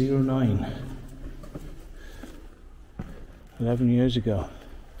 Hanks 09. 11 years ago.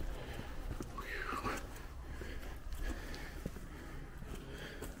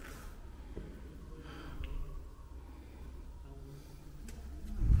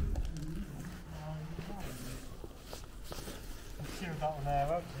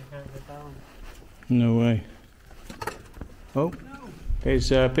 No way. Oh,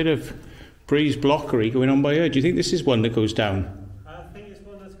 there's a bit of breeze blockery going on by here. Do you think this is one that goes down? I think it's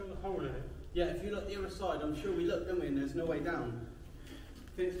one that's got a hole in it. Yeah, if you look the other side, I'm sure we looked, didn't we, and there's no way down.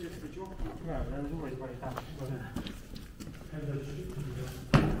 I think it's just the drop. Yeah, there's always way down.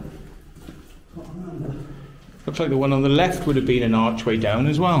 Looks like the one on the left would have been an archway down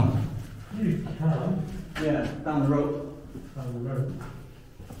as well. You can. Yeah, down the road. Down the road.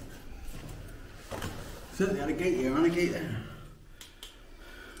 Certainly had a gate here and a gate there.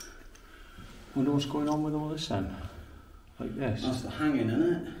 Wonder what's going on with all this then? Like this? That's the hanging, isn't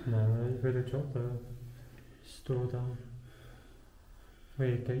it? No, you better drop the store down. Where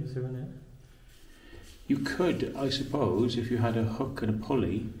your gates are, isn't it? You could, I suppose, if you had a hook and a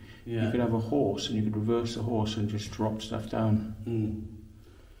pulley, Yeah. you could have a horse and you could reverse the horse and just drop stuff down.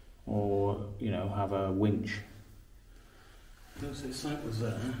 Or, you know, have a winch. Looks like something was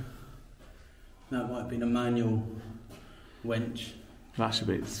there. That might have been a manual winch. That's a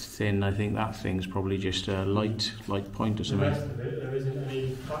bit thin. I think that thing's probably just a light point or The something. rest of it, there isn't any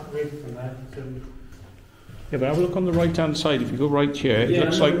back width from there. So Yeah, but have a look on the right hand side. If you go right here, it Yeah,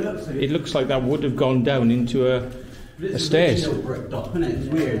 looks I like know, it looks like that would have gone down into a stairs. This is bricked up, isn't it? It's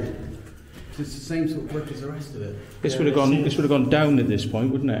weird. It's the same sort of brick as the rest of it. This Yeah, would have gone. This would have gone down at this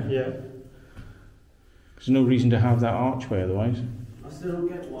point, wouldn't it? yeah. There's no reason to have that archway otherwise. I still don't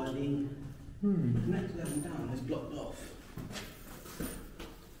get why the next level down is blocked off.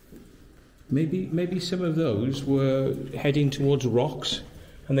 Maybe some of those were heading towards rocks,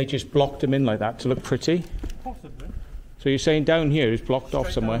 and they just blocked them in like that to look pretty. Possibly. So you're saying down here is blocked off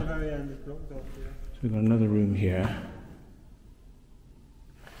Straight down somewhere? the very end is blocked off, yeah. So we've got another room here.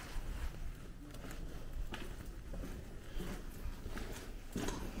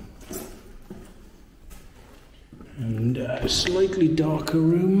 And a slightly darker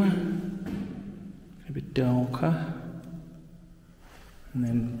room. A bit darker. And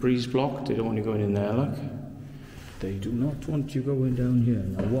then breeze blocked. They don't want you going in there, look. They do not want you going down here.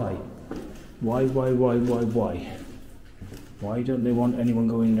 Now why? Why? Why don't they want anyone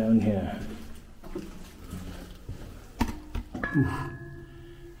going down here? Oof.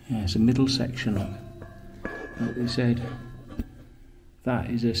 Yeah, it's a middle section. Like they said, that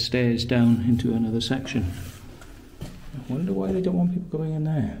is a stairs down into another section. I wonder why they don't want people going in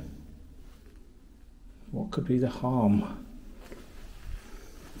there. What could be the harm?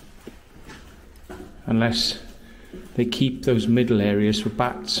 Unless they keep those middle areas for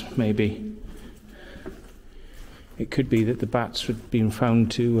bats, maybe. It could be that the bats had been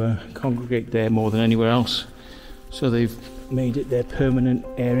found to congregate there more than anywhere else. So they've made it their permanent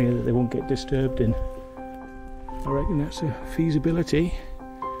area that they won't get disturbed in. I reckon that's a feasibility.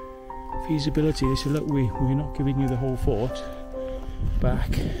 They said, look, we're not giving you the whole fort back,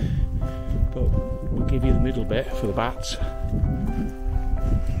 but we'll give you the middle bit for the bats.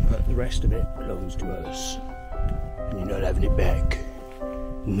 But the rest of it belongs to us. And you're not having it back.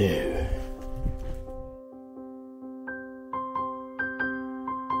 No.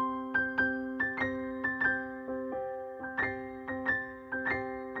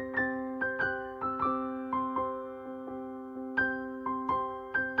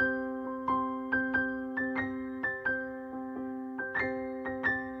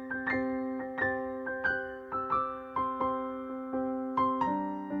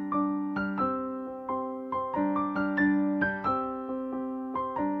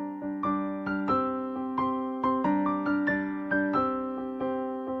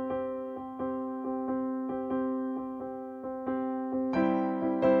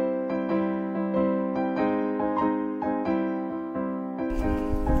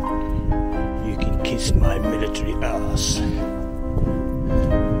 Kiss my military ass. You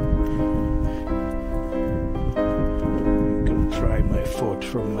can pry my fort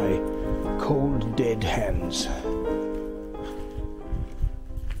from my cold, dead hands.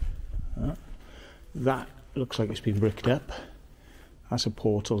 That looks like it's been bricked up. That's a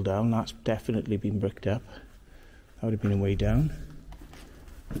portal down. That's definitely been bricked up. That would have been a way down.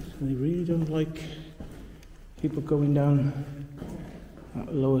 So they really don't like people going down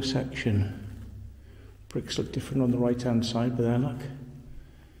that lower section. Bricks look different on the right hand side, but there, look.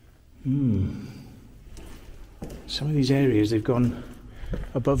 Some of these areas they've gone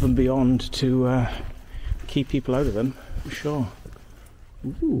above and beyond to keep people out of them, for sure.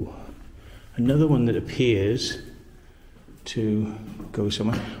 Ooh, another one that appears to go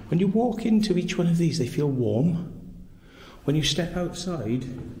somewhere. When you walk into each one of these, they feel warm. When you step outside,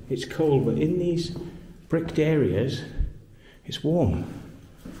 it's cold, but in these bricked areas, it's warm.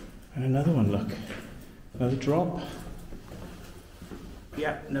 And another one, look. Another drop.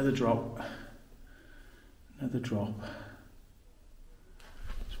 Yeah, another drop. Another drop.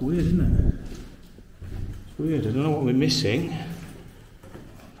 It's weird, isn't it? It's weird. I don't know what we're missing.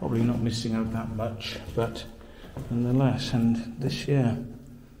 Probably not missing out that much, but nonetheless. And this year,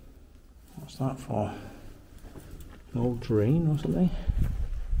 what's that for? An old drain or something?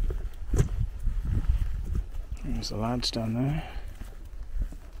 There's the lads down there.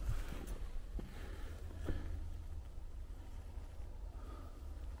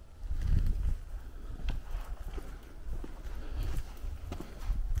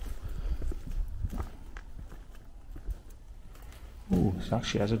 Oh, it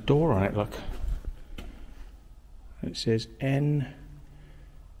actually has a door on it, look. It says NCO's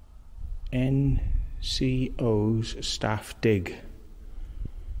staff dig.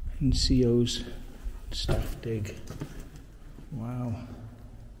 NCO's staff dig. Wow.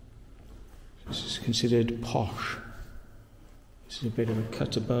 This is considered posh. This is a bit of a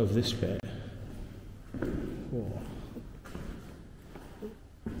cut above this bit. Whoa.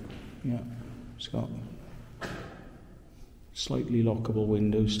 Yeah, it's got slightly lockable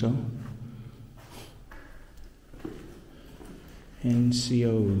windows still.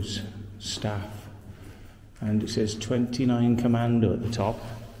 NCO's staff. And it says 29 Commando at the top.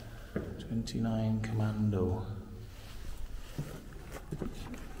 29 Commando.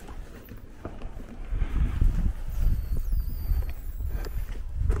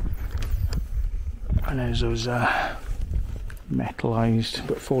 And there's those metalized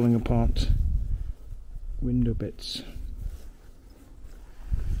but falling apart window bits.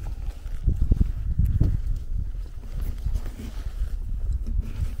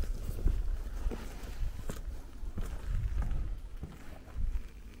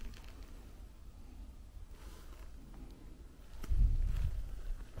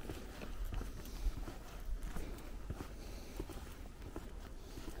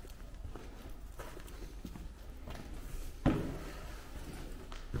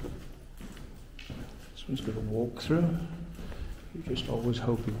 This one's got a walk through. You just always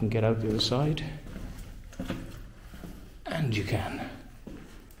hope you can get out the other side. And you can.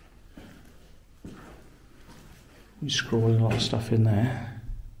 You're scrolling a lot of stuff in there.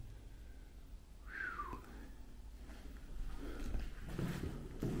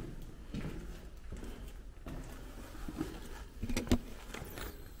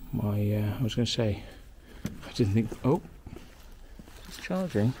 I was going to say, I didn't think, oh, it's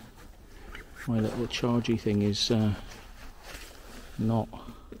charging. My little chargy thing is not.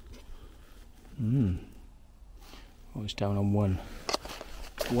 Oh, it's down on one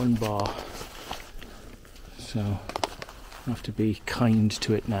bar. So I have to be kind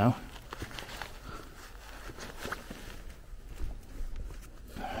to it now.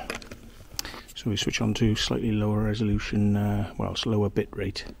 So we switch on to slightly lower resolution, well, it's lower bit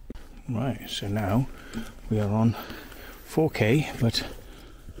rate. Right, so now we are on 4K, but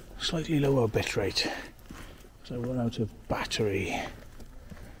slightly lower bit rate. So I run out of battery.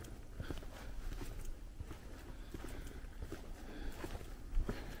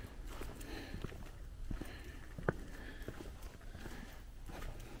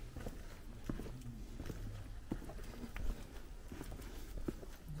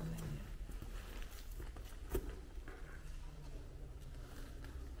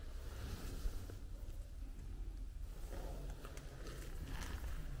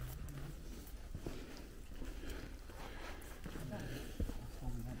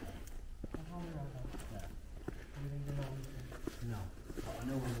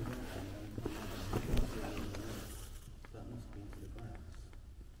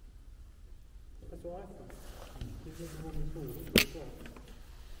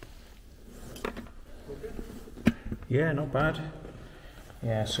 Yeah, not bad.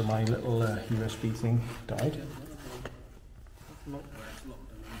 Yeah, so my little USB thing died.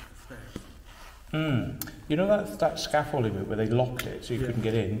 You know that scaffolding bit where they locked it so you couldn't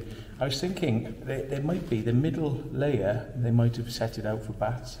get in? I was thinking there might be the middle layer, they might have set it out for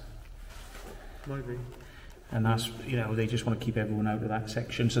bats. Might be. And that's, you know, they just want to keep everyone out of that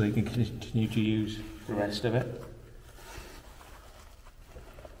section so they can continue to use the rest of it.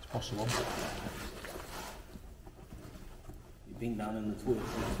 It's possible. You've been down in the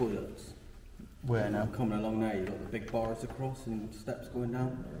toilets. Where now? Coming along now, you've got the big bars across and steps going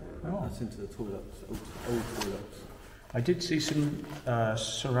down. Oh. That's into the toilets, old toilets. I did see some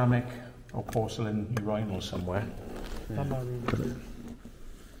ceramic or porcelain urinals somewhere. That might be.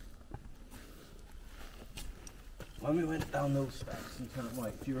 When we went down those steps and turned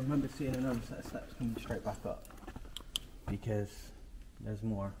right, do you remember seeing another set of steps coming straight back up? Because there's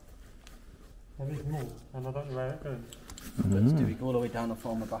more. There is more, and I don't know where it goes. But do we go all the way down the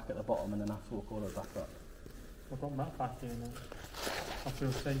farmer back at the bottom and then have to walk all the way back up? I've got Matt back here now. I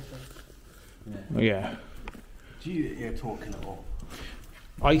feel safer. Yeah. Do you hear talking at all?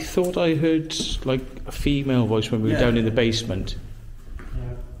 I thought I heard like a female voice when we were down in the basement.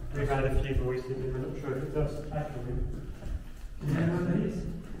 Yeah, we've had a few voices, we're not sure if it does actually.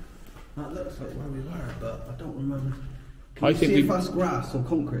 That looks like where we were, but I don't remember. Can I you think see if that's grass or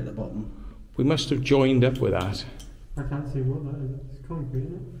concrete at the bottom? We must have joined up with that. I can't see what that is. It's concrete,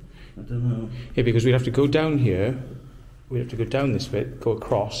 isn't it? I don't know. Yeah, because we'd have to go down here, we'd have to go down this bit, go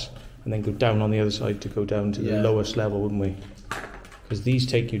across, and then go down on the other side to go down to the lowest level, wouldn't we? Because these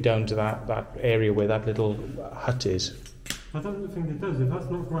take you down to that area where that little hut is. I don't think it does. If that's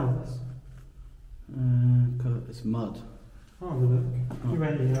not grass. It's mud. I'll have a look. You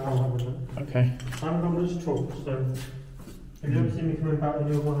ready? I'll have a look. Okay. I haven't got much talk, so if you ever see me coming back in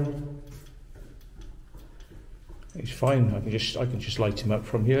your way. It's fine. I can just light him up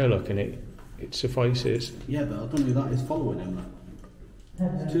from here. Look, and it suffices. Yeah, but I don't know who that is following him.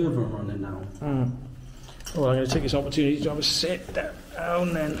 There's two of them running now. Well, I'm going to take this opportunity to have a sit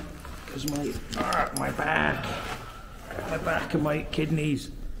down then, because my back and my kidneys.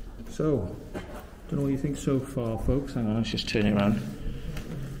 So, don't know what you think so far, folks. Hang on, let's just turn it around.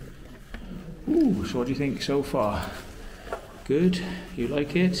 Ooh, so what do you think so far? Good? You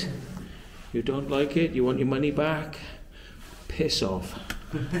like it? You don't like it? You want your money back? Piss off.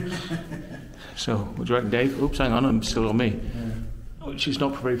 So, what do you reckon, Dave? Oops, hang on, I'm still on me. Which is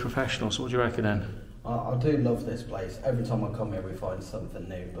not very professional, so what do you reckon then? I do love this place. Every time I come here we find something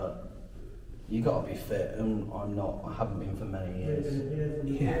new, but you got to be fit, and I'm not. I haven't been for many years.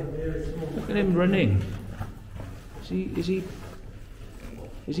 Yeah. Look at him running. Is he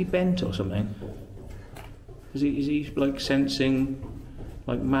bent or something? Is he like sensing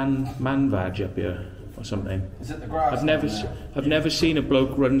like man vag up here or something? Is it the grass? I've never seen a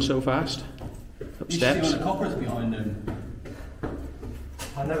bloke run so fast up You steps. see when the copper's behind him.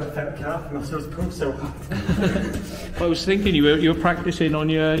 I never felt careful, I was pulled so hard. I was thinking you were practicing on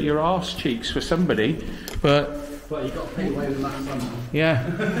your arse cheeks for somebody, but you got to pay away with that somehow. yeah.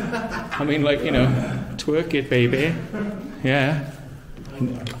 I mean, like, twerk it, baby. Yeah.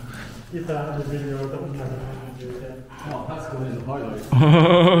 If that had a video, I don't know how to do it. Oh, that's going in the highlights.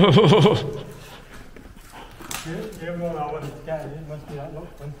 The other one I wanted to get it must be that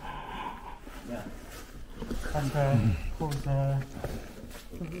locked one. Yeah. And what was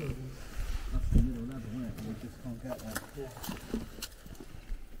That's the middle level, isn't it? We just can't get there. yeah.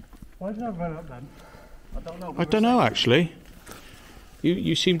 Why did I run up then? I don't know. I don't know, actually.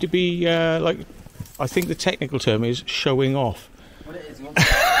 You seem to be like, I think the technical term is showing off. What it is, you want to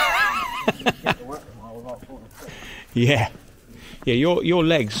get to work tomorrow without falling sick. Yeah. Yeah, your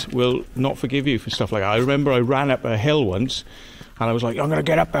legs will not forgive you for stuff like that. I remember I ran up a hill once and I was like, I'm going to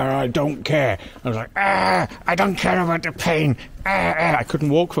get up there, I don't care. I was like, I don't care about the pain. I couldn't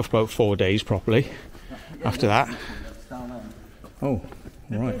walk for about 4 days properly after that. Oh,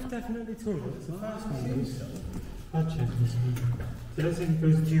 right. It's definitely toilets. The first one is. I'll check this one. So let's see if it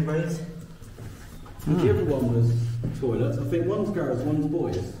goes 2 ways. The other one was toilets. I think one's girls, one's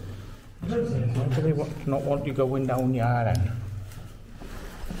boys. Why do they not want you going down here then?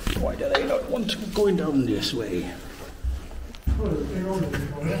 Why do they not want you going down this way? Oh, there's a big hole in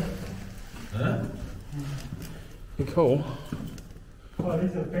this one, yeah? Huh? Big hole. Oh,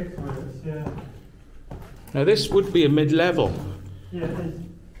 these are big toilets, yeah. Now this would be a mid-level. Yeah, it is.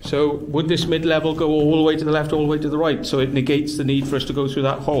 So would this mid-level go all the way to the left, all the way to the right, so it negates the need for us to go through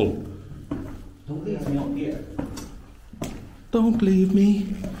that hole? Don't leave me up here. Don't leave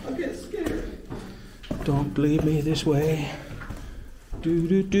me. I get scared. Don't leave me this way. Do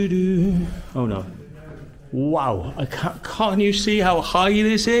do do do. Oh no. Wow. Can't you see how high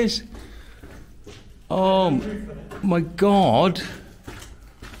this is? Oh my God.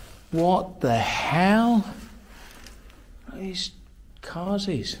 What the hell? These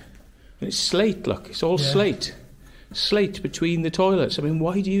carsies. And it's slate, look. It's all slate. Slate between the toilets. I mean,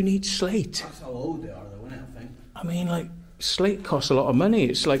 why do you need slate? That's how old they are though, isn't it, I think? I mean, like, slate costs a lot of money.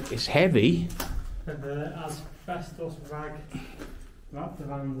 It's like, it's heavy. And the asbestos rag wrapped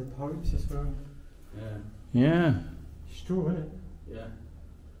around the pipes as well. Yeah. Yeah. Straw, isn't it? Yeah.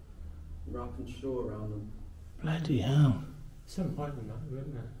 Wrapping straw around them. Bloody hell. Some pipe in that,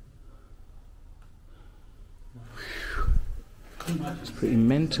 isn't there? It's pretty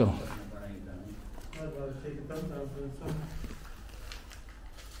mental.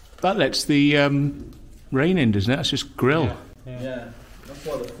 That lets the rain in, doesn't it? That's just grill. Yeah. That's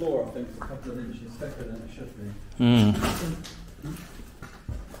why the floor, I think, is a couple of inches thicker than it should be.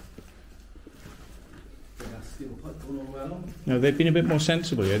 Steel pipe going all around. No, they've been a bit more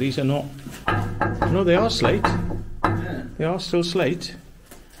sensible. Yeah, these are not. No, they are slate. Yeah. They are still slate.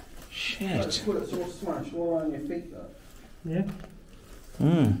 Shit. It's all smashed all around your feet, though. Yeah.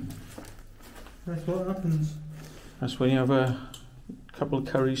 That's what happens. That's when you have a couple of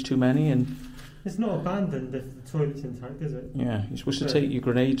curries too many, and it's not abandoned if the toilet's intact, is it? yeah, you're supposed to take your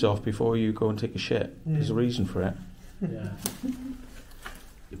grenades off before you go and take a shit. Yeah. There's a reason for it. Yeah.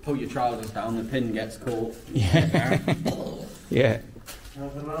 You pull your trousers down, the pin gets caught. Yeah. Yeah.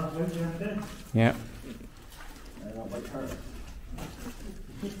 Yeah.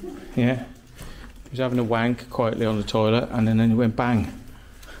 Yeah. He was having a wank quietly on the toilet, and then he went bang.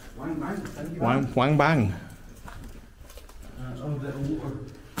 Wang bang. Wang bang. Oh, the water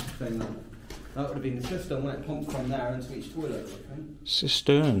thing. That would have been the system when it pumped from there into each toilet, I think.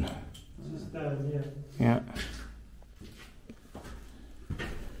 Cistern. Yeah. Yeah.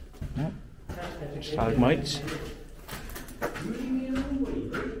 Yeah. Stalagmites.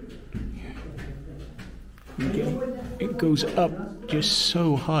 It goes up just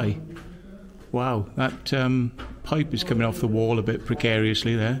so high. Wow, that pipe is coming off the wall a bit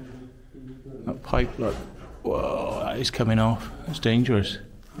precariously there. That pipe, look. Whoa, that is coming off. That's dangerous.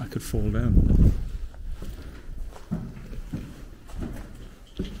 I could fall down.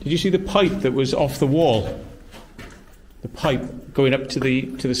 Did you see the pipe that was off the wall? The pipe going up to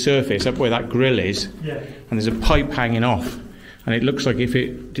the surface, up where that grill is. Yeah. And there's a pipe hanging off. And it looks like if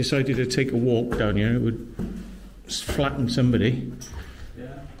it decided to take a walk down here, it would flatten somebody. Yeah.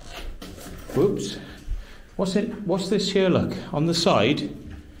 Whoops. What's it? What's this here? Look on the side.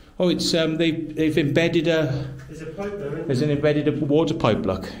 Oh, it's they've embedded a. There's a pipe there. Isn't There's an embedded water pipe.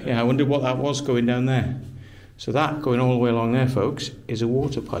 Look. Yeah, I wonder what that was going down there. So that going all the way along there, folks, is a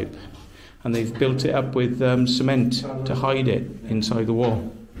water pipe, and they've built it up with cement to hide it inside the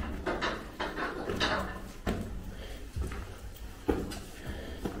wall.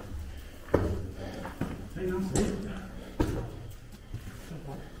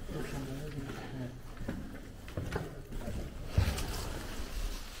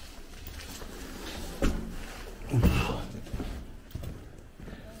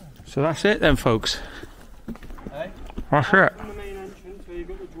 So that's it then, folks. Hey? That's it. From the main entrance where you've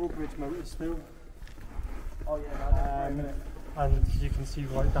got the drawbridge motor still. Oh yeah, And you can see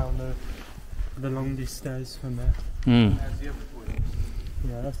right down the longest stairs from there. Mm. There's the other toilet.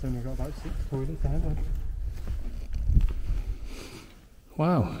 Yeah, that's only got about 6 toilets there.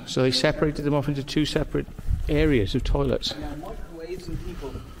 Wow. So they separated them off into 2 separate areas of toilets. Yeah, microwaves and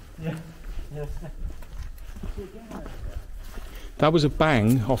people. Yeah. Yes. That was a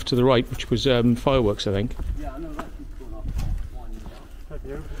bang off to the right, which was fireworks, I think. Yeah, I know that keeps going up. Winding down. Have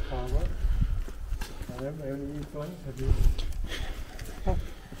you? Fireworks? I don't know any flames. Have you?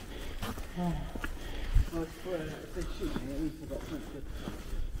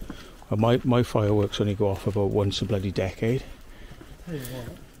 Well, my fireworks only go off about once a bloody decade. Tell you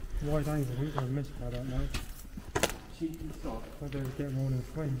what, wide angle, I think they're missed by that now. I don't get more than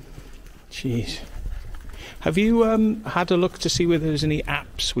flames. Jeez. Have you had a look to see whether there's any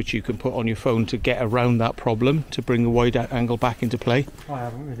apps which you can put on your phone to get around that problem, to bring the wide angle back into play? I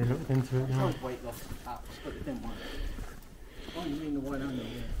haven't really looked into it. No. Weight loss apps, but it didn't work. Oh, you mean the wide angle,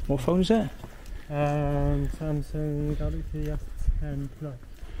 yeah. What phone is that? Samsung Galaxy S10 Plus.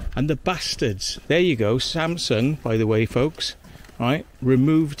 And the bastards, there you go, Samsung, by the way, folks, right,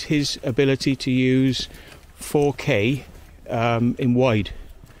 removed his ability to use 4K in wide.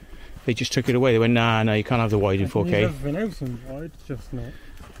 They just took it away. They went, nah, you can't have the wide in 4K. Everything else in wide, just not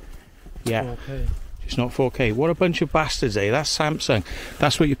 4K. Just not 4K. What a bunch of bastards, eh? That's Samsung.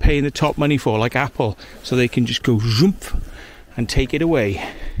 That's what you're paying the top money for, like Apple, so they can just go zoomp and take it away.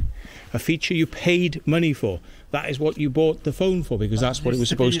 A feature you paid money for. That is what you bought the phone for, because that's what it was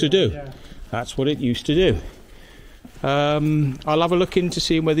supposed to do. Yeah. That's what it used to do. I'll have a look into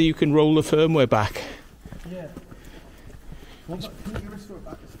seeing whether you can roll the firmware back. Yeah. Can you restore it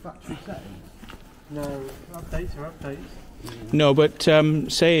back to factory settings? No, updates. No, but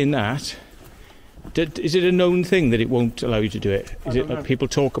saying that, is it a known thing that it won't allow you to do it? Is it like people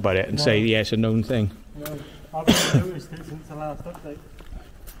talk about it and say, yeah, it's a known thing? No, I've not noticed it since the last update.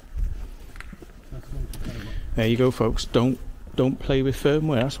 There you go, folks. Don't play with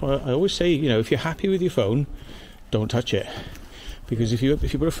firmware. That's why I always say, if you're happy with your phone, don't touch it. Because if you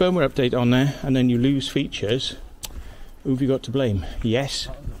put a firmware update on there and then you lose features, who have you got to blame? Yes,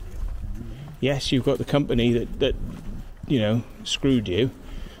 you've got the company that you know screwed you,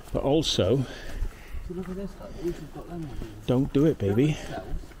 but also Look at this, we've got them. don't do it, baby.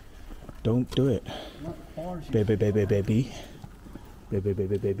 Don't do it, baby, baby, baby, baby,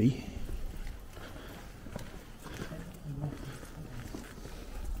 baby, baby.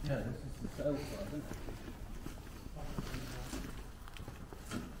 Yeah, this is the South, I think.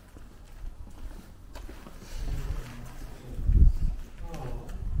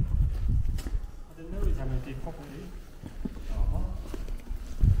 I didn't know he's having a deep property.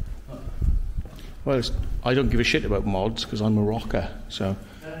 Well, I don't give a shit about mods because I'm a rocker. So,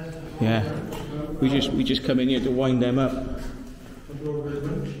 yeah, we just come in here to wind them up.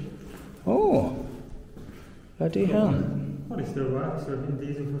 Oh, bloody hell! Well, it still works, so I've been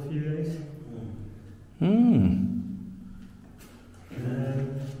diesel for a few days.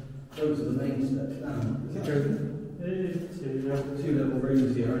 Those are the main steps down. Is it good? It is Two little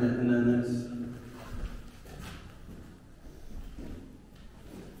rooms here, isn't it? And then there's.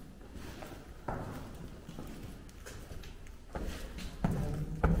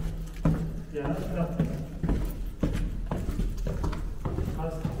 Yeah, that's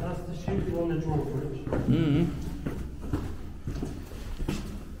the chute on the drawbridge.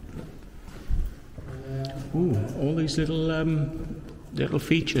 Ooh, all these little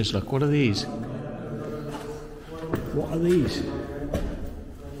features. Look, what are these? What are these?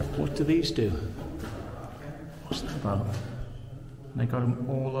 What do these do? What's that about? They got them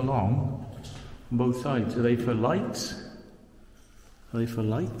all along, on both sides. Are they for lights? Are they for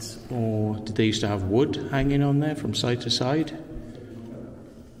lights? Or did they used to have wood hanging on there from side to side?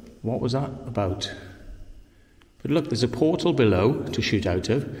 What was that about? But look, there's a portal below to shoot out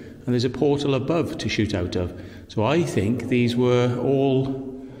of, and there's a portal above to shoot out of. So I think these were all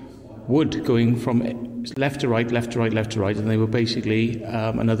wood going from left to right, left to right, left to right, and they were basically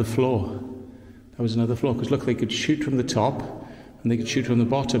another floor. That was another floor, because look, they could shoot from the top, and they could shoot from the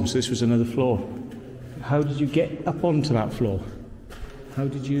bottom, so this was another floor. How did you get up onto that floor? How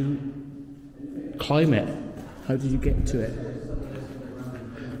did you climb it? How did you get to it?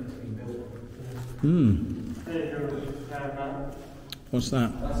 What's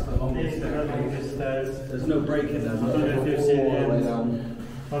that? That's the longest stairs. There's no break in there. I don't know if you've seen the end.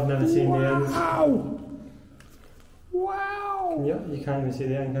 I've never seen the end. Wow! Wow! Yeah, you can't even see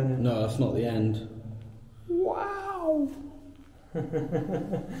the end, can you? No, that's not the end. Wow!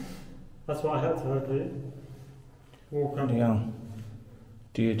 That's what I had to hopefully walk up. Yeah.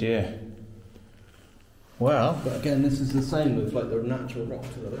 Dear, dear. Well, But again, this is the same with like the natural rock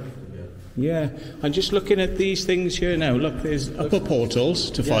to the left of you. yeah. I'm just looking at these things here now. Look, there's upper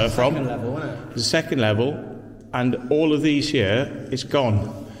portals to fire from. Second level, isn't it? There's a second level, and all of these here, it's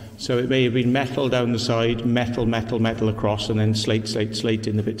gone. So it may have been metal down the side, metal, metal, metal across, and then slate, slate, slate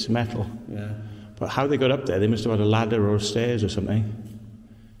in the bits of metal. Yeah. But how they got up there, they must have had a ladder or stairs or something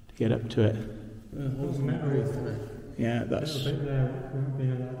to get up to it. Yeah,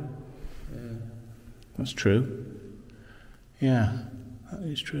 that's true. Yeah, that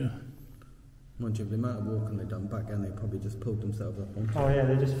is true. Mind you, the amount of walking they've done back then, they probably just pulled themselves up on. Oh yeah,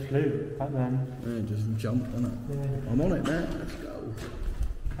 they just flew back then. Yeah, just jumped on it. Yeah. I'm on it, mate. Let's go.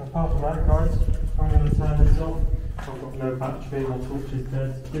 Apart from that, guys, I'm going to turn this off. I've got no battery, my torch is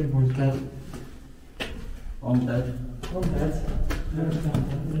dead, Gimble's dead. I'm dead. I'm dead.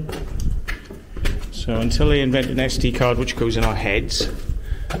 So until they invent an SD card which goes in our heads,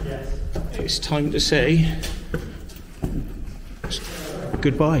 Yes. it's time to say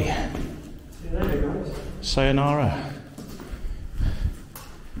goodbye. See you later, guys. Sayonara.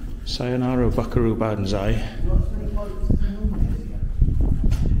 Sayonara, Buckaroo Banzai.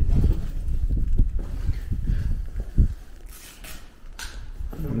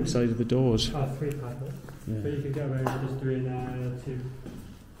 On the side of the doors. 3 packets. Yeah. But you could get away with just doing 2.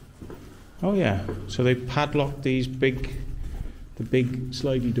 Oh yeah, so they padlocked the big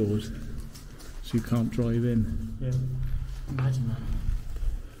slidey doors, so you can't drive in. Yeah. Imagine that.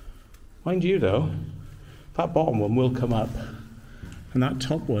 Mind you though, that bottom one will come up, and that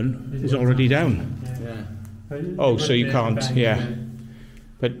top one is already down. Yeah. Yeah. Oh, so you can't, yeah.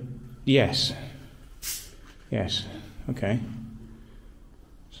 But yes. Yes, okay.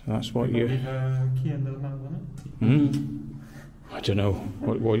 So that's what you... Key under the map, wasn't it? I don't know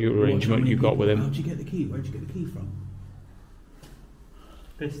what your arrangement you got with him. How'd you get the key? Where'd you get the key from?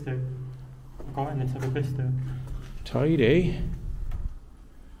 Bisto. I got in into the Bisto. Tidy.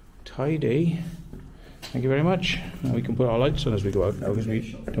 Tidy. Thank you very much. Now we can put our lights on as we go out now because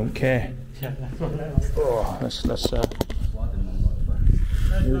we don't care. Yeah, that's what that was. Oh, let's Well, I didn't know what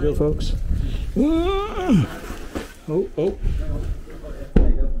Here we go, folks. Oh, oh.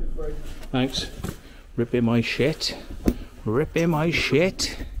 Thanks. Ripping my shit. Ripping my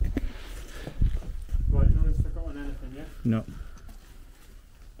shit. Right, no one's forgotten anything yet? No.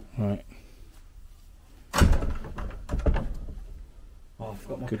 Right. Oh, I've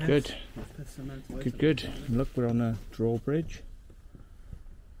got my Good, pens. good. I've put cement away Good, from good. it. And look, we're on a drawbridge.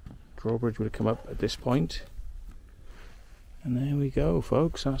 Drawbridge would have come up at this point. And there we go,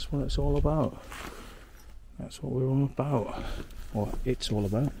 folks. That's what it's all about. That's what we're all about. Or it's all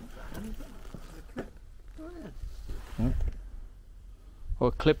about. Yeah. Or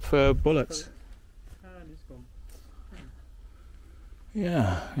a clip for bullets. And it's gone.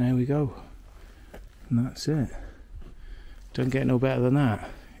 Yeah, there we go. And that's it. Don't get no better than that.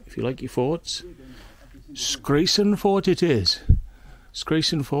 If you like your forts, Scraesdon Fort it is.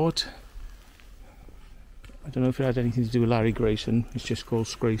 Scraesdon Fort. I don't know if it had anything to do with Larry Grayson. It's just called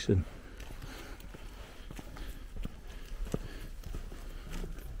Scraesdon.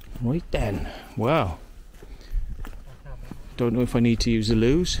 Right then. Wow. Don't know if I need to use the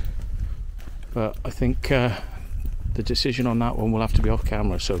loos, but I think the decision on that one will have to be off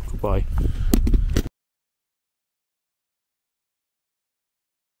camera, so goodbye.